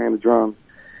and one playing the drums.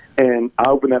 And I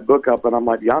open that book up, and I'm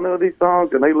like, y'all know these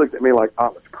songs? And they looked at me like,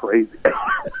 oh, it's crazy.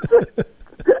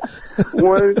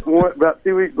 About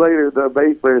 2 weeks later, the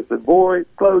bass player said, boy,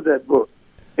 close that book.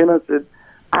 And I said,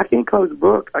 I can't close the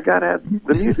book. I got to have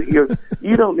the music. He goes,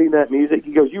 you don't need that music.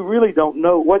 He goes, you really don't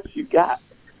know what you got.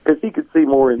 Because he could see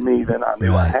more in me than I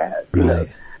knew I had. You know?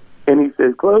 And he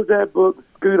said, close that book,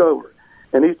 scoot over.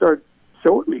 And he started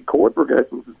showing me chord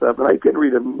progressions and stuff. And I couldn't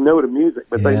read a note of music,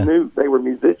 but they knew they were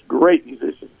great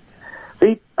musicians.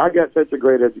 I got such a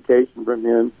great education from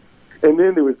him. And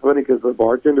then it was funny because the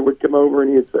bartender would come over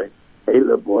and he'd say, hey,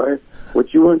 little boy,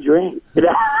 what you want to drink? And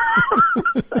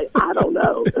I'd say, I don't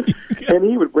know. And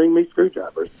he would bring me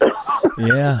screwdrivers.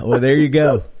 Yeah, well, there you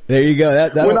go. There you go.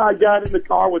 When I got in the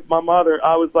car with my mother,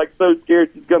 I was like so scared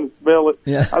she's going to smell it.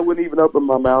 Yeah. I wouldn't even open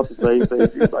my mouth to say anything.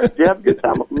 She was like, "Did you have a good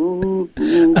time?"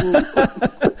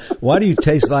 Why do you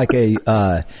taste like an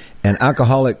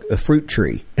alcoholic fruit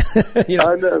tree? You know?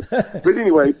 I know. But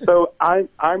anyway, so I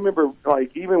remember,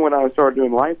 like, even when I started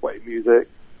doing Lifeway music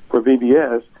for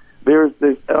VBS, there's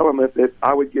this element that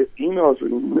I would get emails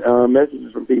and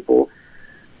messages from people.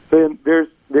 Then there's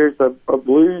a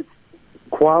blues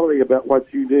quality about what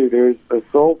you do. There's a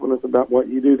soulfulness about what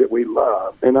you do that we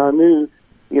love. And I knew,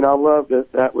 I loved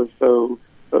that was so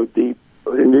deep,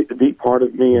 a deep part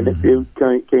of me, and it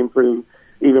came through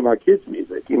even my kids'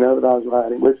 music, that I was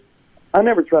writing, which I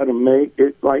never tried to make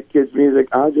it like kids' music.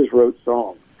 I just wrote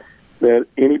songs that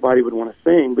anybody would want to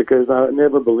sing because I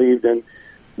never believed in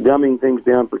dumbing things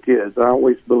down for kids. I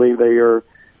always believe they are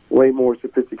way more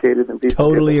sophisticated than people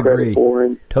totally give them credit agree. For.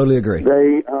 And totally agree.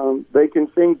 They can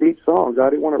sing deep songs. I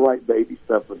didn't want to write baby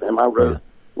stuff with them. I wrote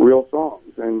real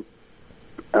songs, and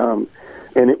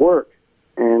it worked.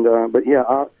 And but yeah,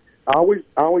 I always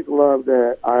loved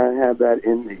that I have that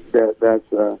in me. That's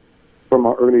from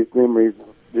my earliest memories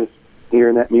of just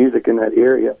hearing that music in that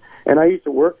area. And I used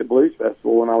to work the Blues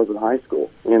Festival when I was in high school.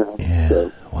 Yeah.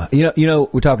 So. Wow.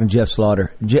 We're talking to Jeff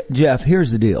Slaughter. Jeff,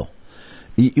 here's the deal.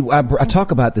 I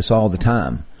talk about this all the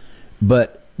time,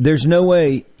 but there's no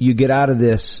way you get out of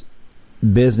this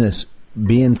business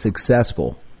being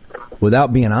successful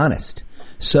without being honest.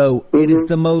 So it is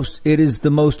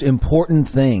the most important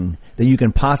thing that you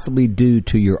can possibly do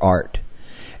to your art.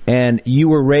 And you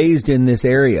were raised in this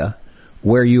area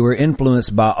where you were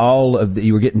influenced by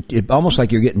you were getting almost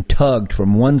like you're getting tugged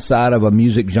from one side of a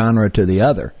music genre to the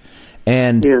other.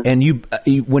 And you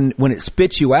when it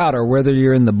spits you out, or whether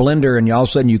you're in the blender and all of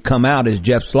a sudden you come out as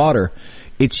Jeff Slaughter,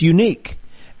 it's unique.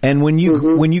 And when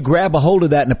you grab a hold of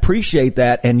that and appreciate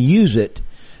that and use it,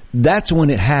 that's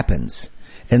when it happens.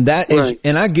 And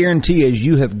and I guarantee, as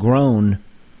you have grown,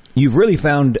 you've really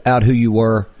found out who you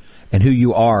were and who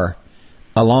you are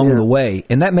along the way,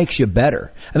 and that makes you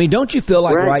better. I mean, don't you feel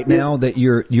like right now that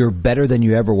you're better than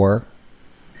you ever were?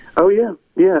 Oh yeah.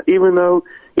 Even though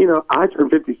I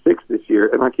turned 56 this year,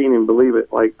 and I can't even believe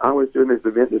it. Like, I was doing this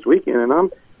event this weekend,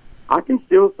 and I can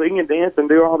still sing and dance and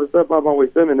do all the stuff I've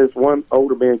always done. And this one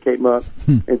older man came up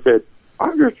and said,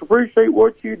 "I just appreciate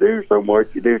what you do so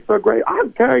much. You do so great. I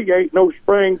can tell you ain't no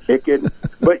spring chicken,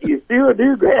 but you still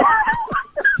do great."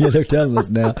 Yeah, they're telling us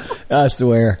now. I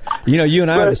swear. You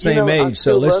and I are the same age,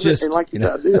 so let's just. And like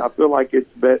I feel like it's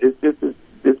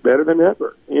better than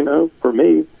ever. For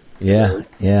me. Yeah,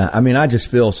 yeah. I mean, I just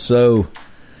feel so.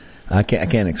 I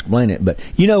can't explain it, but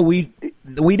we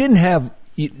didn't have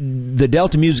the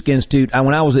Delta Music Institute.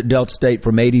 When I was at Delta State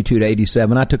from 82 to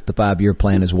 87, I took the 5-year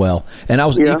plan as well, and I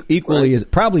was equally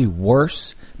probably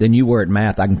worse than you were at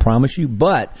math, I can promise you.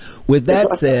 But with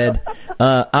that said,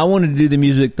 I wanted to do the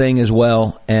music thing as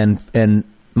well, and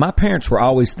my parents were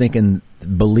always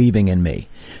believing in me.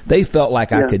 They felt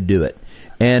like I could do it,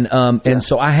 and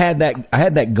so I had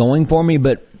that going for me,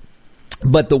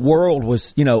 but the world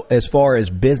was, as far as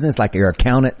business, like your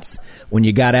accountants, when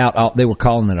you got out, they were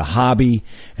calling it a hobby.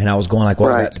 And I was going like,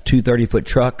 I got 2 30-foot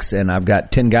trucks, and I've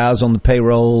got 10 guys on the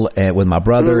payroll with my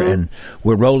brother, and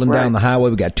we're rolling down the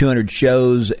highway. We got 200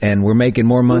 shows, and we're making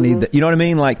more money. You know what I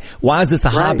mean? Like, why is this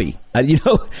a hobby? They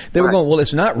were going, well,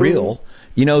 it's not real.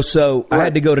 So I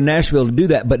had to go to Nashville to do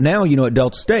that. But now, at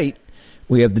Delta State,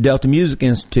 we have the Delta Music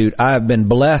Institute. I have been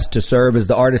blessed to serve as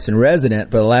the artist in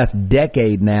resident for the last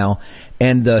decade now,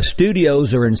 and the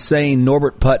studios are insane.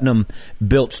 Norbert Putnam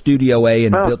built Studio A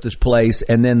and built this place,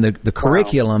 and then the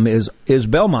curriculum is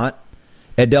Belmont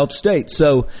at Delta State.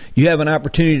 So you have an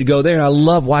opportunity to go there, and I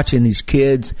love watching these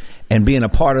kids and being a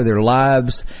part of their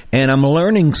lives, and I'm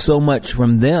learning so much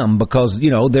from them because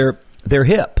they're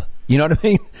hip. You know what I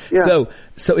mean? Yeah. So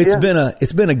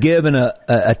it's been a give and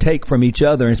a take from each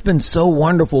other, and it's been so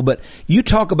wonderful. But you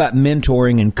talk about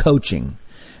mentoring and coaching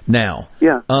now.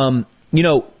 Yeah. You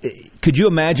know, could you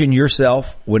imagine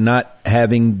yourself with not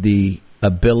having the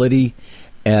ability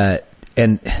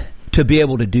and to be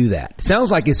able to do that? Sounds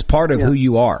like it's part of who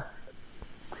you are.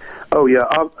 Oh, yeah.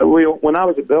 When I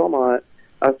was at Belmont,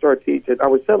 I started teaching. I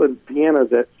was selling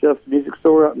pianos at Jeff's Music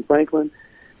Store out in Franklin,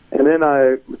 and then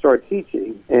I started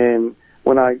teaching. And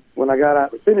when I got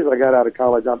out, as soon as I got out of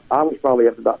college, I was probably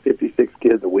up to about 56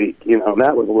 kids a week. You know, and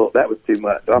that was too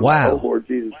much. I'm wow. like, oh, Lord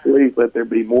Jesus, please let there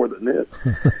be more than this.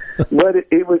 But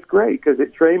it was great because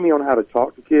it trained me on how to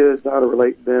talk to kids, how to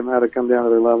relate to them, how to come down to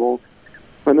their level.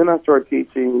 And then I started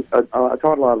teaching. I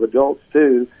taught a lot of adults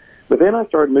too. But then I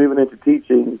started moving into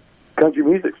teaching country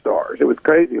music stars. It was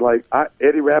crazy. Like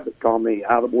Eddie Rabbitt called me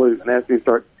out of the blue and asked me to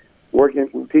start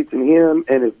teaching him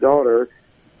and his daughter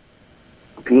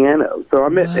piano. So I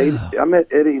met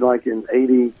Eddie like in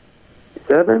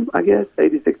 87, I guess,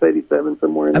 86, 87,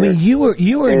 somewhere in there. I mean, you weren't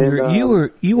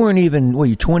even, were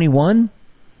you 21?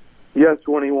 Yes,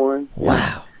 21.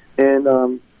 Wow.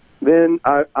 And then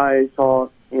I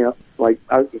taught, you know, like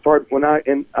I started I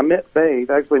met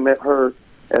Faith. I actually met her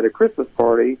at a Christmas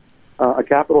party, a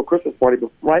Capitol Christmas party,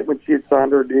 right when she had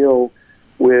signed her deal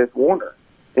with Warner,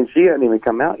 and she hadn't even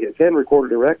come out yet. She hadn't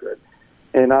recorded a record,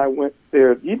 and I went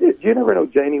there. You never know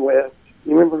Janie West?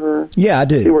 You remember her? Yeah, I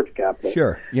do. She worked at Capitol.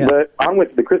 Sure. Yeah. But I went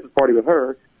to the Christmas party with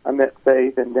her. I met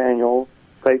Faith and Daniel.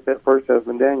 Faith, that first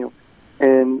husband, Daniel,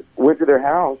 and went to their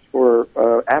house for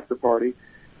after party.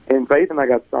 And Faith and I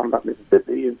got talking about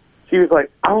Mississippi, and she was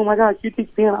like, "Oh my gosh, you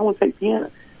teach piano? I want to take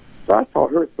piano." So I taught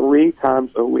her 3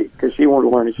 times a week because she wanted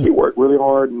to learn, and she worked really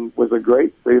hard and was a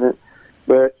great student.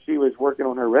 But she was working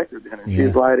on her record then, and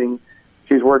she's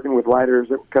working with writers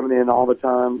that were coming in all the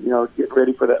time, you know, getting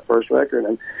ready for that first record.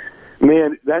 And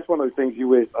man, that's one of those things you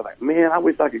wish. I was like, man, I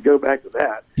wish I could go back to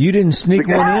that. You didn't sneak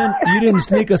one in? You didn't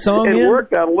sneak a song in? It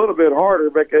worked out a little bit harder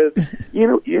because, you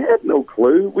know, you had no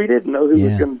clue. We didn't know who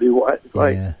was going to do what. It's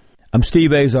like, I'm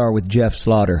Steve Azar with Jeff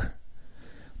Slaughter,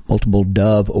 multiple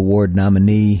Dove Award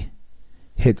nominee,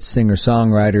 hit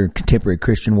singer-songwriter, contemporary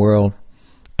Christian world,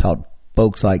 taught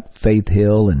folks like Faith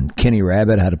Hill and Kenny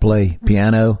Rabbitt how to play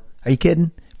piano. Are you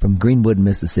kidding? From Greenwood,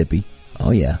 Mississippi.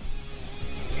 Oh, yeah.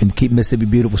 And keep Mississippi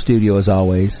beautiful studio as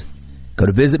always. Go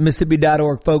to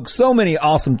visitmississippi.org, folks. So many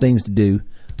awesome things to do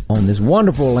on this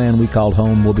wonderful land we called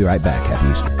home. We'll be right back.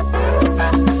 Happy Easter.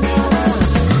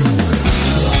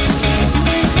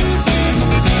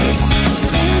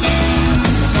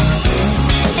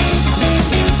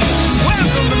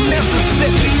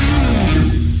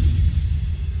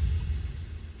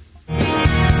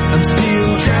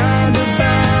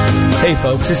 Hey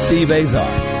folks, it's Steve Azar,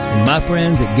 and my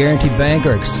friends at Guaranty Bank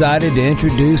are excited to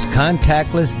introduce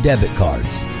contactless debit cards.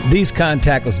 These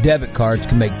contactless debit cards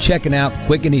can make checking out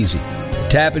quick and easy. The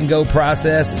tap and go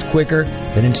process is quicker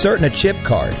than inserting a chip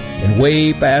card and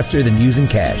way faster than using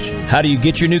cash. How do you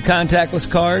get your new contactless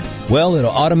card? Well,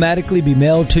 it'll automatically be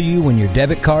mailed to you when your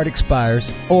debit card expires,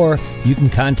 or you can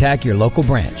contact your local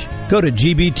branch. Go to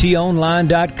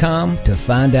gbtonline.com to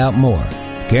find out more.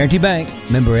 Guaranty Bank,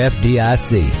 member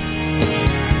FDIC.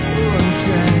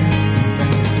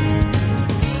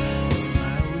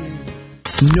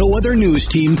 No other news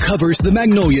team covers the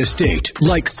Magnolia State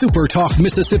like Super Talk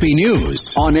Mississippi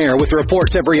News. On air with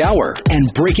reports every hour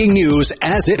and breaking news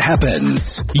as it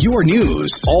happens. Your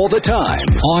news all the time.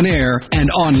 On air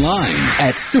and online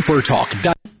at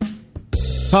supertalk.com.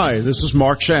 Hi, this is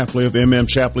Mark Shapley of M.M.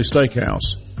 Shapley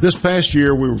Steakhouse. This past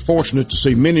year, we were fortunate to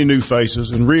see many new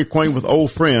faces and reacquaint with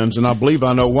old friends, and I believe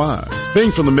I know why.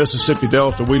 Being from the Mississippi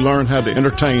Delta, we learned how to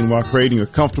entertain while creating a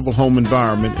comfortable home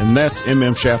environment, and that's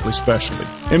M.M. Shapley's specialty.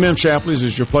 M.M. Shapley's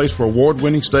is your place for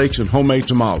award-winning steaks and homemade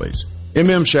tamales.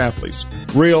 M.M. Shapley's.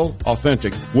 Real,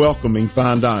 authentic, welcoming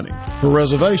fine dining. For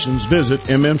reservations, visit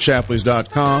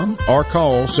mmshapleys.com or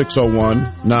call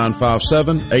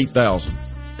 601-957-8000.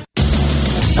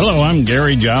 Hello, I'm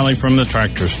Gary Jolly from the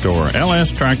Tractor Store.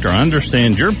 LS Tractor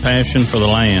understands your passion for the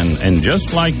land, and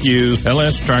just like you,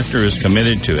 LS Tractor is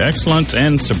committed to excellence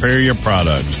and superior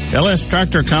products. LS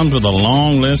Tractor comes with a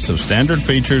long list of standard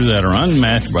features that are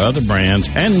unmatched by other brands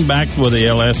and backed with the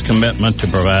LS commitment to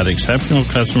provide exceptional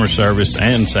customer service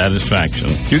and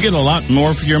satisfaction. You get a lot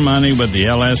more for your money with the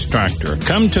LS Tractor.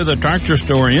 Come to the Tractor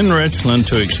Store in Richland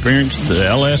to experience the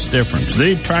LS difference.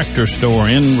 The Tractor Store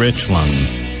in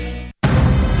Richland.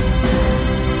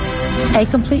 A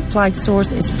Complete Flag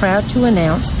Source is proud to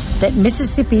announce that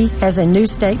Mississippi has a new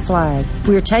state flag.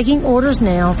 We are taking orders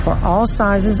now for all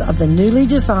sizes of the newly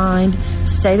designed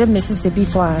State of Mississippi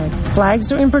flag.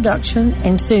 Flags are in production,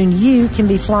 and soon you can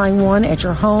be flying one at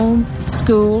your home,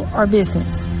 school, or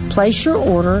business. Place your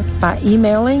order by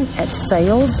emailing at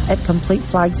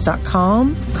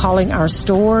sales@completeflags.com, calling our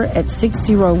store at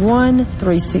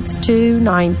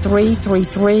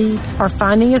 601-362-9333, or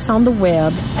finding us on the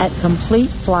web at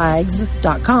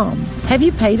completeflags.com. Have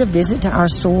you paid a visit to our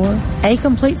store? A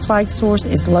Complete Flag Source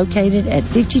is located at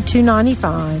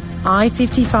 5295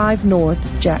 I-55 North,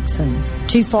 Jackson.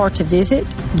 Too far to visit?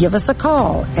 Give us a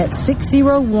call at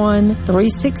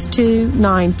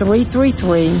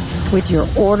 601-362-9333 with your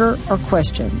order or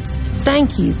questions.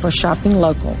 Thank you for shopping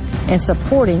local and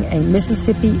supporting a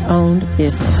Mississippi-owned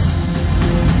business.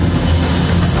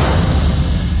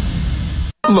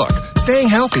 Look, staying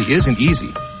healthy isn't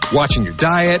easy. Watching your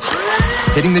diet,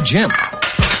 hitting the gym,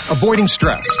 avoiding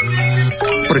stress.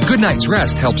 But a good night's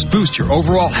rest helps boost your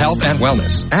overall health and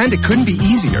wellness. And it couldn't be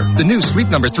easier. The new Sleep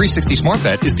Number 360 Smart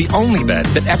Bed is the only bed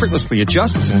that effortlessly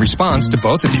adjusts and responds to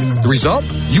both of you. The result?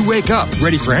 You wake up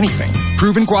ready for anything.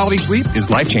 Proven quality sleep is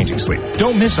life-changing sleep.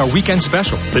 Don't miss our weekend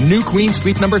special. The new Queen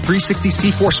Sleep Number 360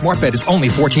 C4 Smart Bed is only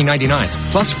 $14.99.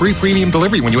 Plus free premium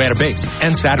delivery when you add a base.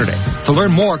 And Saturday. To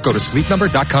learn more, go to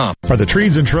sleepnumber.com. Are the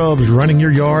trees and shrubs running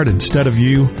your yard instead of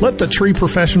you? Let the tree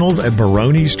professionals at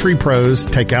Barone's Tree Pros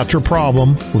take out your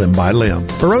problem limb by limb.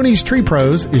 Barone's Tree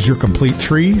Pros is your complete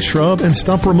tree, shrub, and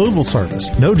stump removal service.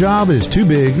 No job is too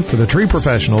big for the tree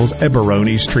professionals at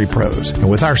Barone's Tree Pros. And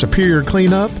with our superior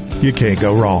cleanup, you can't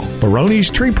go wrong.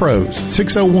 Barone's Tree Pros,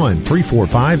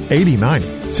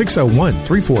 601-345-8090.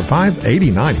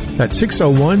 601-345-8090. That's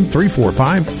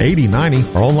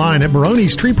 601-345-8090. Or online at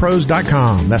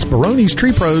baronestreepros.com. That's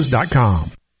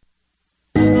baronestreepros.com.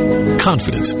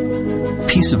 Confidence,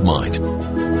 peace of mind,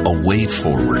 a way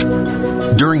forward.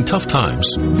 During tough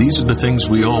times, these are the things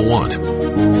we all want.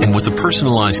 And with the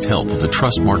personalized help of a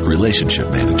Trustmark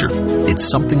relationship manager, it's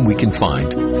something we can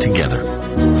find together.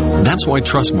 That's why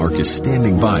Trustmark is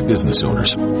standing by business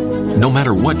owners. No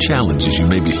matter what challenges you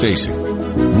may be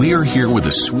facing, we are here with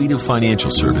a suite of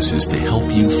financial services to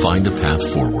help you find a path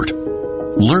forward.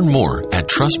 Learn more at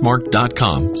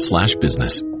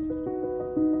trustmark.com/business.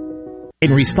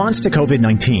 In response to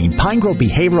COVID-19, Pine Grove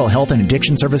Behavioral Health and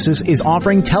Addiction Services is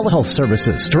offering telehealth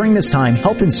services. During this time,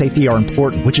 health and safety are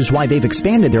important, which is why they've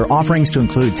expanded their offerings to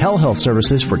include telehealth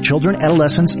services for children,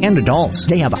 adolescents, and adults.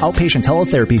 They have outpatient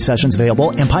teletherapy sessions available,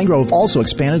 and Pine Grove also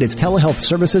expanded its telehealth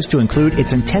services to include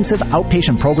its intensive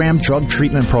outpatient program drug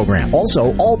treatment program.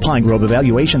 Also, all Pine Grove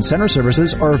Evaluation Center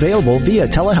services are available via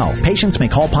telehealth. Patients may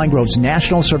call Pine Grove's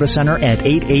National Service Center at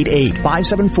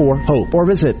 888-574-HOPE or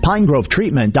visit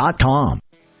pinegrovetreatment.com.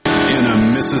 In a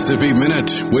Mississippi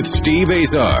Minute with Steve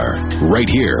Azar, right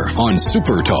here on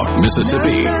Super Talk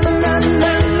Mississippi.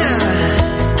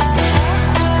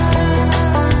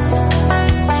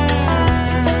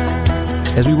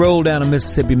 As we roll down a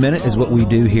Mississippi Minute is what we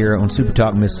do here on Super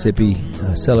Talk Mississippi,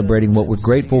 celebrating what we're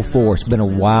grateful for. It's been a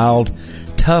wild,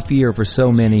 tough year for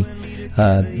so many.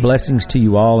 Blessings to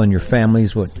you all and your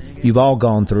families, what you've all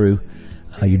gone through.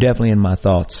 You're definitely in my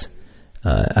thoughts.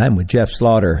 I'm with Jeff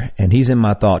Slaughter, and he's in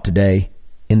my thought today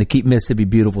in the Keep Mississippi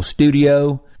Beautiful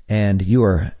studio, and you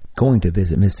are going to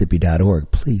visit Mississippi.org.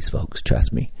 Please, folks,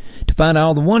 trust me, to find out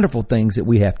all the wonderful things that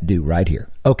we have to do right here.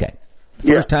 Okay,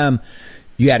 first time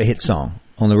you got a hit song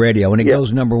on the radio, and it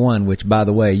goes number one, which, by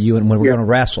the way, you and when we're going to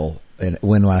wrestle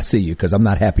when I see you, because I'm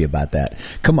not happy about that.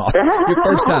 Come on, your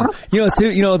first time.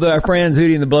 Our friends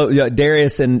Hootie and the Blow,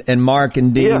 Darius and Mark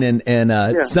and Dean and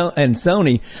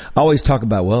Sony always talk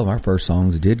about. Well, our first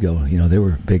songs did go. They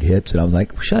were big hits, and I was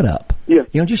like, shut up. Yeah,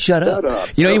 just shut up.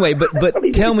 Anyway, but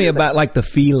tell me about like the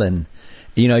feeling.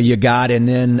 You got, and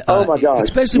then oh my gosh,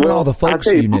 especially with all the folks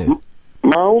you knew.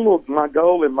 My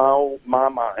goal in my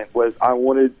mind was I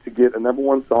wanted to get a number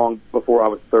one song before I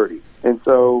was 30. And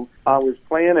so I was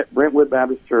playing at Brentwood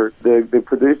Baptist Church. The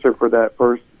producer for the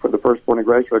first Born in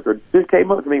Grace record just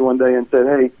came up to me one day and said,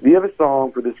 "Hey, do you have a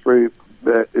song for this group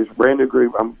that is a brand new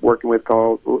group I'm working with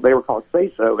they were called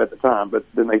Say So at the time, but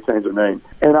then they changed their name."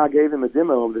 And I gave him a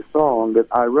demo of this song that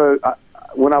I wrote.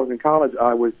 When I was in college,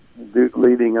 I was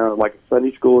leading like a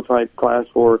Sunday school type class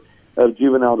for a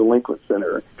juvenile delinquent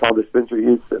center called the Spencer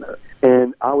Youth Center.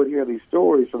 And I would hear these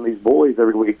stories from these boys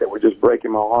every week that were just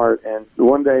breaking my heart. And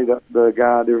one day, the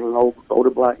guy, there was an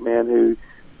older black man who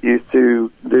used to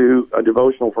do a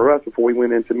devotional for us before we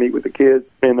went in to meet with the kids.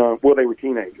 And, they were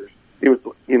teenagers. He was,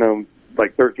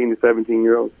 like 13 to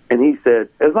 17-year-olds. And he said,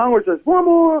 as long as there's one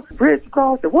more bridge to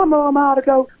cross and one more mile to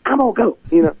go, I'm going to go,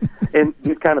 and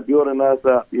just kind of building us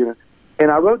up,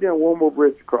 And I wrote down One More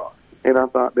Bridge to Cross. And I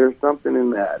thought, there's something in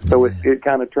that. So it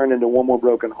kind of turned into One More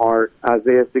Broken Heart.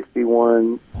 Isaiah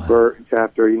 61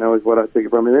 chapter, is what I took it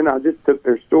from. And then I just took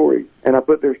their stories, and I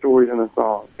put their stories in a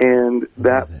song. And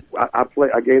that,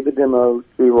 I gave the demo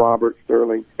to Robert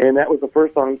Sterling, and that was the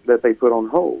first song that they put on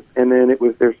hold. And then it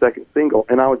was their second single.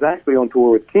 And I was actually on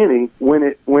tour with Kenny when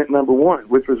it went number one,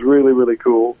 which was really, really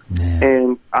cool.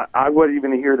 And I wasn't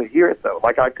even here to hear it, though.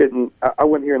 Like, I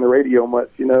wasn't hearing the radio much,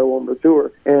 on the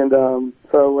tour. And,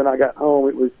 so when I got home,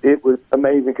 it was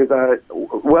amazing because it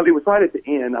was right at the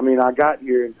end. I mean, I got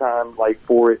here in time,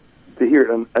 for it to hear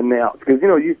it announced. Because,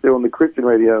 used to on the Christian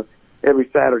radio, every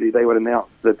Saturday they would announce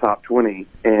the top 20,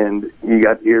 and you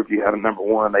got to hear if you had a number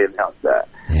one, they announced that.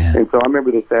 Yeah. And so I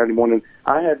remember this Saturday morning,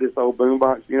 I had this old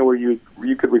boombox, where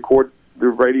you could record the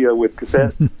radio with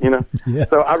cassettes, Yeah.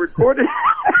 So I recorded.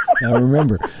 I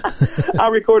remember. I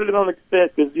recorded it on a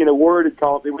cassette because, Word had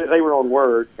called me. They were on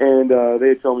Word, and they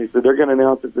had told me, so they're going to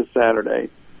announce it this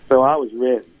Saturday. So I was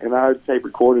ready, and I tape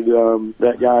recorded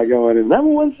that guy going, and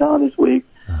number one song this week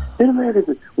in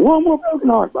America is One More Broken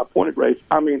Heart by Pointed Race.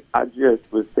 I mean, I just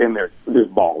was standing there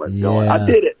just bawling. Yeah. Going, I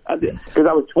did it. Because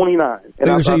I was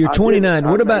 29. So you're 29.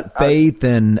 What about Faith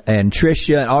and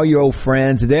Tricia and all your old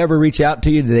friends? Did they ever reach out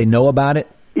to you? Did they know about it?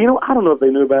 I don't know if they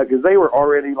knew about it because they were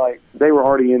already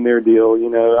in their deal,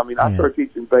 I mean, I started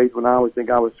teaching Faith when I was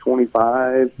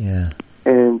 25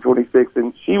 and 26,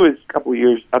 and she was a couple of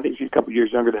years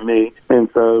younger than me, and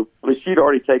so, but she'd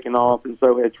already taken off, and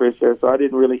so had Tricia, so I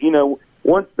didn't really,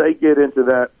 once they get into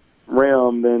that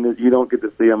realm, then you don't get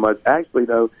to see them much. Actually,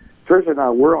 though, Tricia and I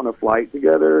were on a flight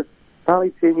together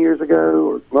probably 10 years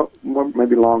ago, or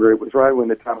maybe longer. It was right when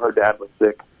the time her dad was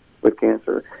sick with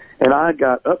cancer. And I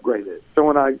got upgraded. So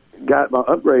when I got my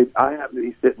upgrade, I happened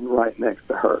to be sitting right next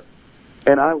to her.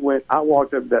 And I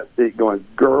walked up to that seat going,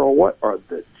 girl, what are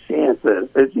the chances?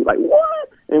 And she's like, what?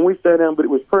 And we sat down, but it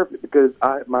was perfect because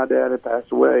my dad had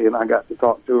passed away, and I got to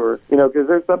talk to her. Because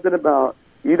there's something about,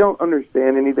 you don't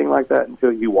understand anything like that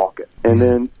until you walk it. And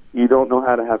then you don't know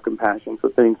how to have compassion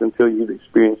for things until you've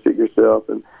experienced it yourself.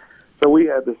 And so we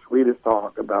had the sweetest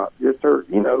talk about just her,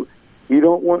 you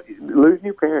don't want losing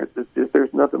your parents. It's just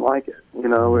there's nothing like it.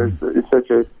 It's such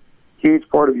a huge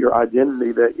part of your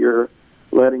identity that you're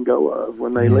letting go of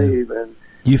when they leave, and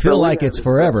you feel like it's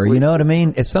forever. You know what I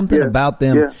mean? It's something about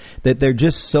them that they're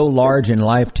just so large in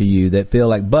life to you that feel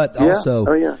like. But also,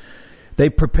 they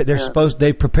prepare.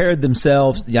 They prepared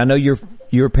themselves. I know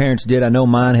your parents did. I know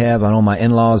mine have. I know my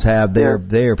in-laws have. They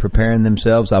are preparing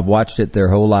themselves. I've watched it their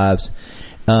whole lives.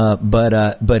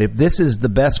 But if this is the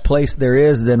best place there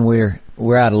is, then we're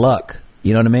out of luck.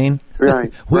 You know what I mean?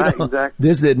 Right. Exactly.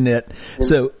 This isn't it.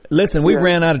 So listen, we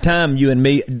ran out of time, you and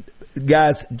me.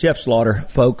 Guys, Jeff Slaughter,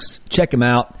 folks, check him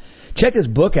out. Check his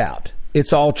book out.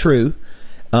 It's all true.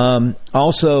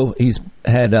 Also, he's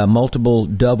had multiple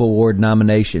Dove Award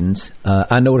nominations.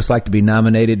 I know what it's like to be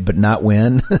nominated but not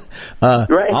win.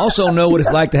 Also know what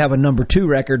it's like to have a number 2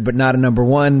 record but not a number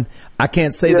 1. I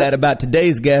can't say that about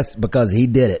today's guest because he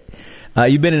did it.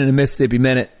 You've been in the Mississippi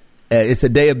Minute. It's a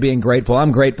day of being grateful.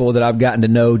 I'm grateful that I've gotten to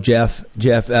know Jeff,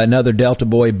 another Delta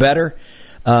boy, better.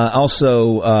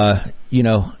 Also,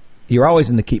 you're always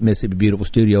in the Keep Mississippi Beautiful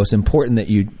studio. It's important that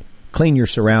you clean your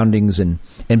surroundings and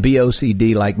be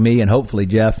OCD like me and hopefully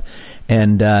Jeff,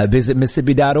 and visit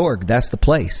Mississippi.org. That's the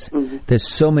place. Mm-hmm. There's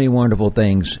so many wonderful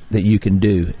things that you can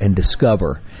do and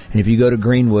discover. And if you go to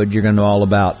Greenwood, you're going to know all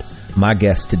about my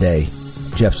guest today,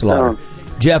 Jeff Slaughter.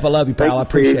 Jeff, I love you, pal. I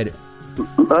appreciate it.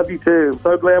 Love you too. I'm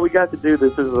so glad we got to do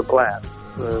this. This is a blast.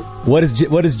 What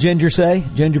does Ginger say?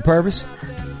 Ginger Purvis?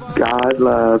 God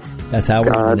love. That's how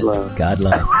we're doing it. Love. God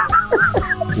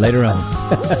love. Later on.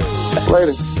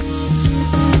 Later.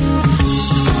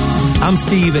 I'm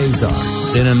Steve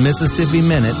Azar. In a Mississippi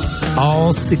Minute,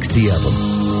 all 60 of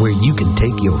them, where you can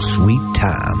take your sweet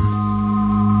time.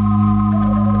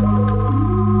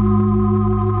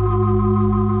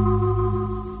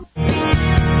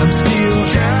 I'm still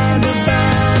trying to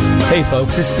find. Hey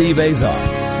folks, it's Steve Azar.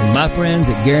 And my friends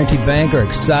at Guaranty Bank are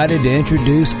excited to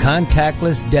introduce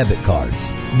contactless debit cards.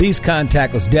 These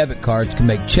contactless debit cards can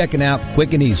make checking out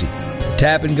quick and easy. The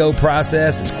tap-and-go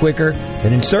process is quicker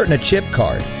than inserting a chip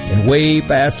card and way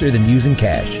faster than using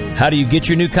cash. How do you get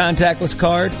your new contactless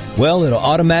card? Well, it'll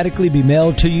automatically be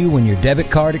mailed to you when your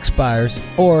debit card expires,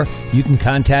 or you can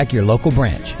contact your local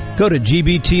branch. Go to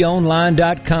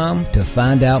gbtonline.com to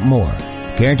find out more.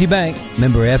 Guaranty Bank,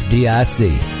 member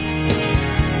FDIC.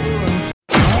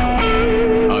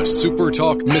 A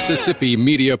SuperTalk Mississippi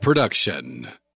media production.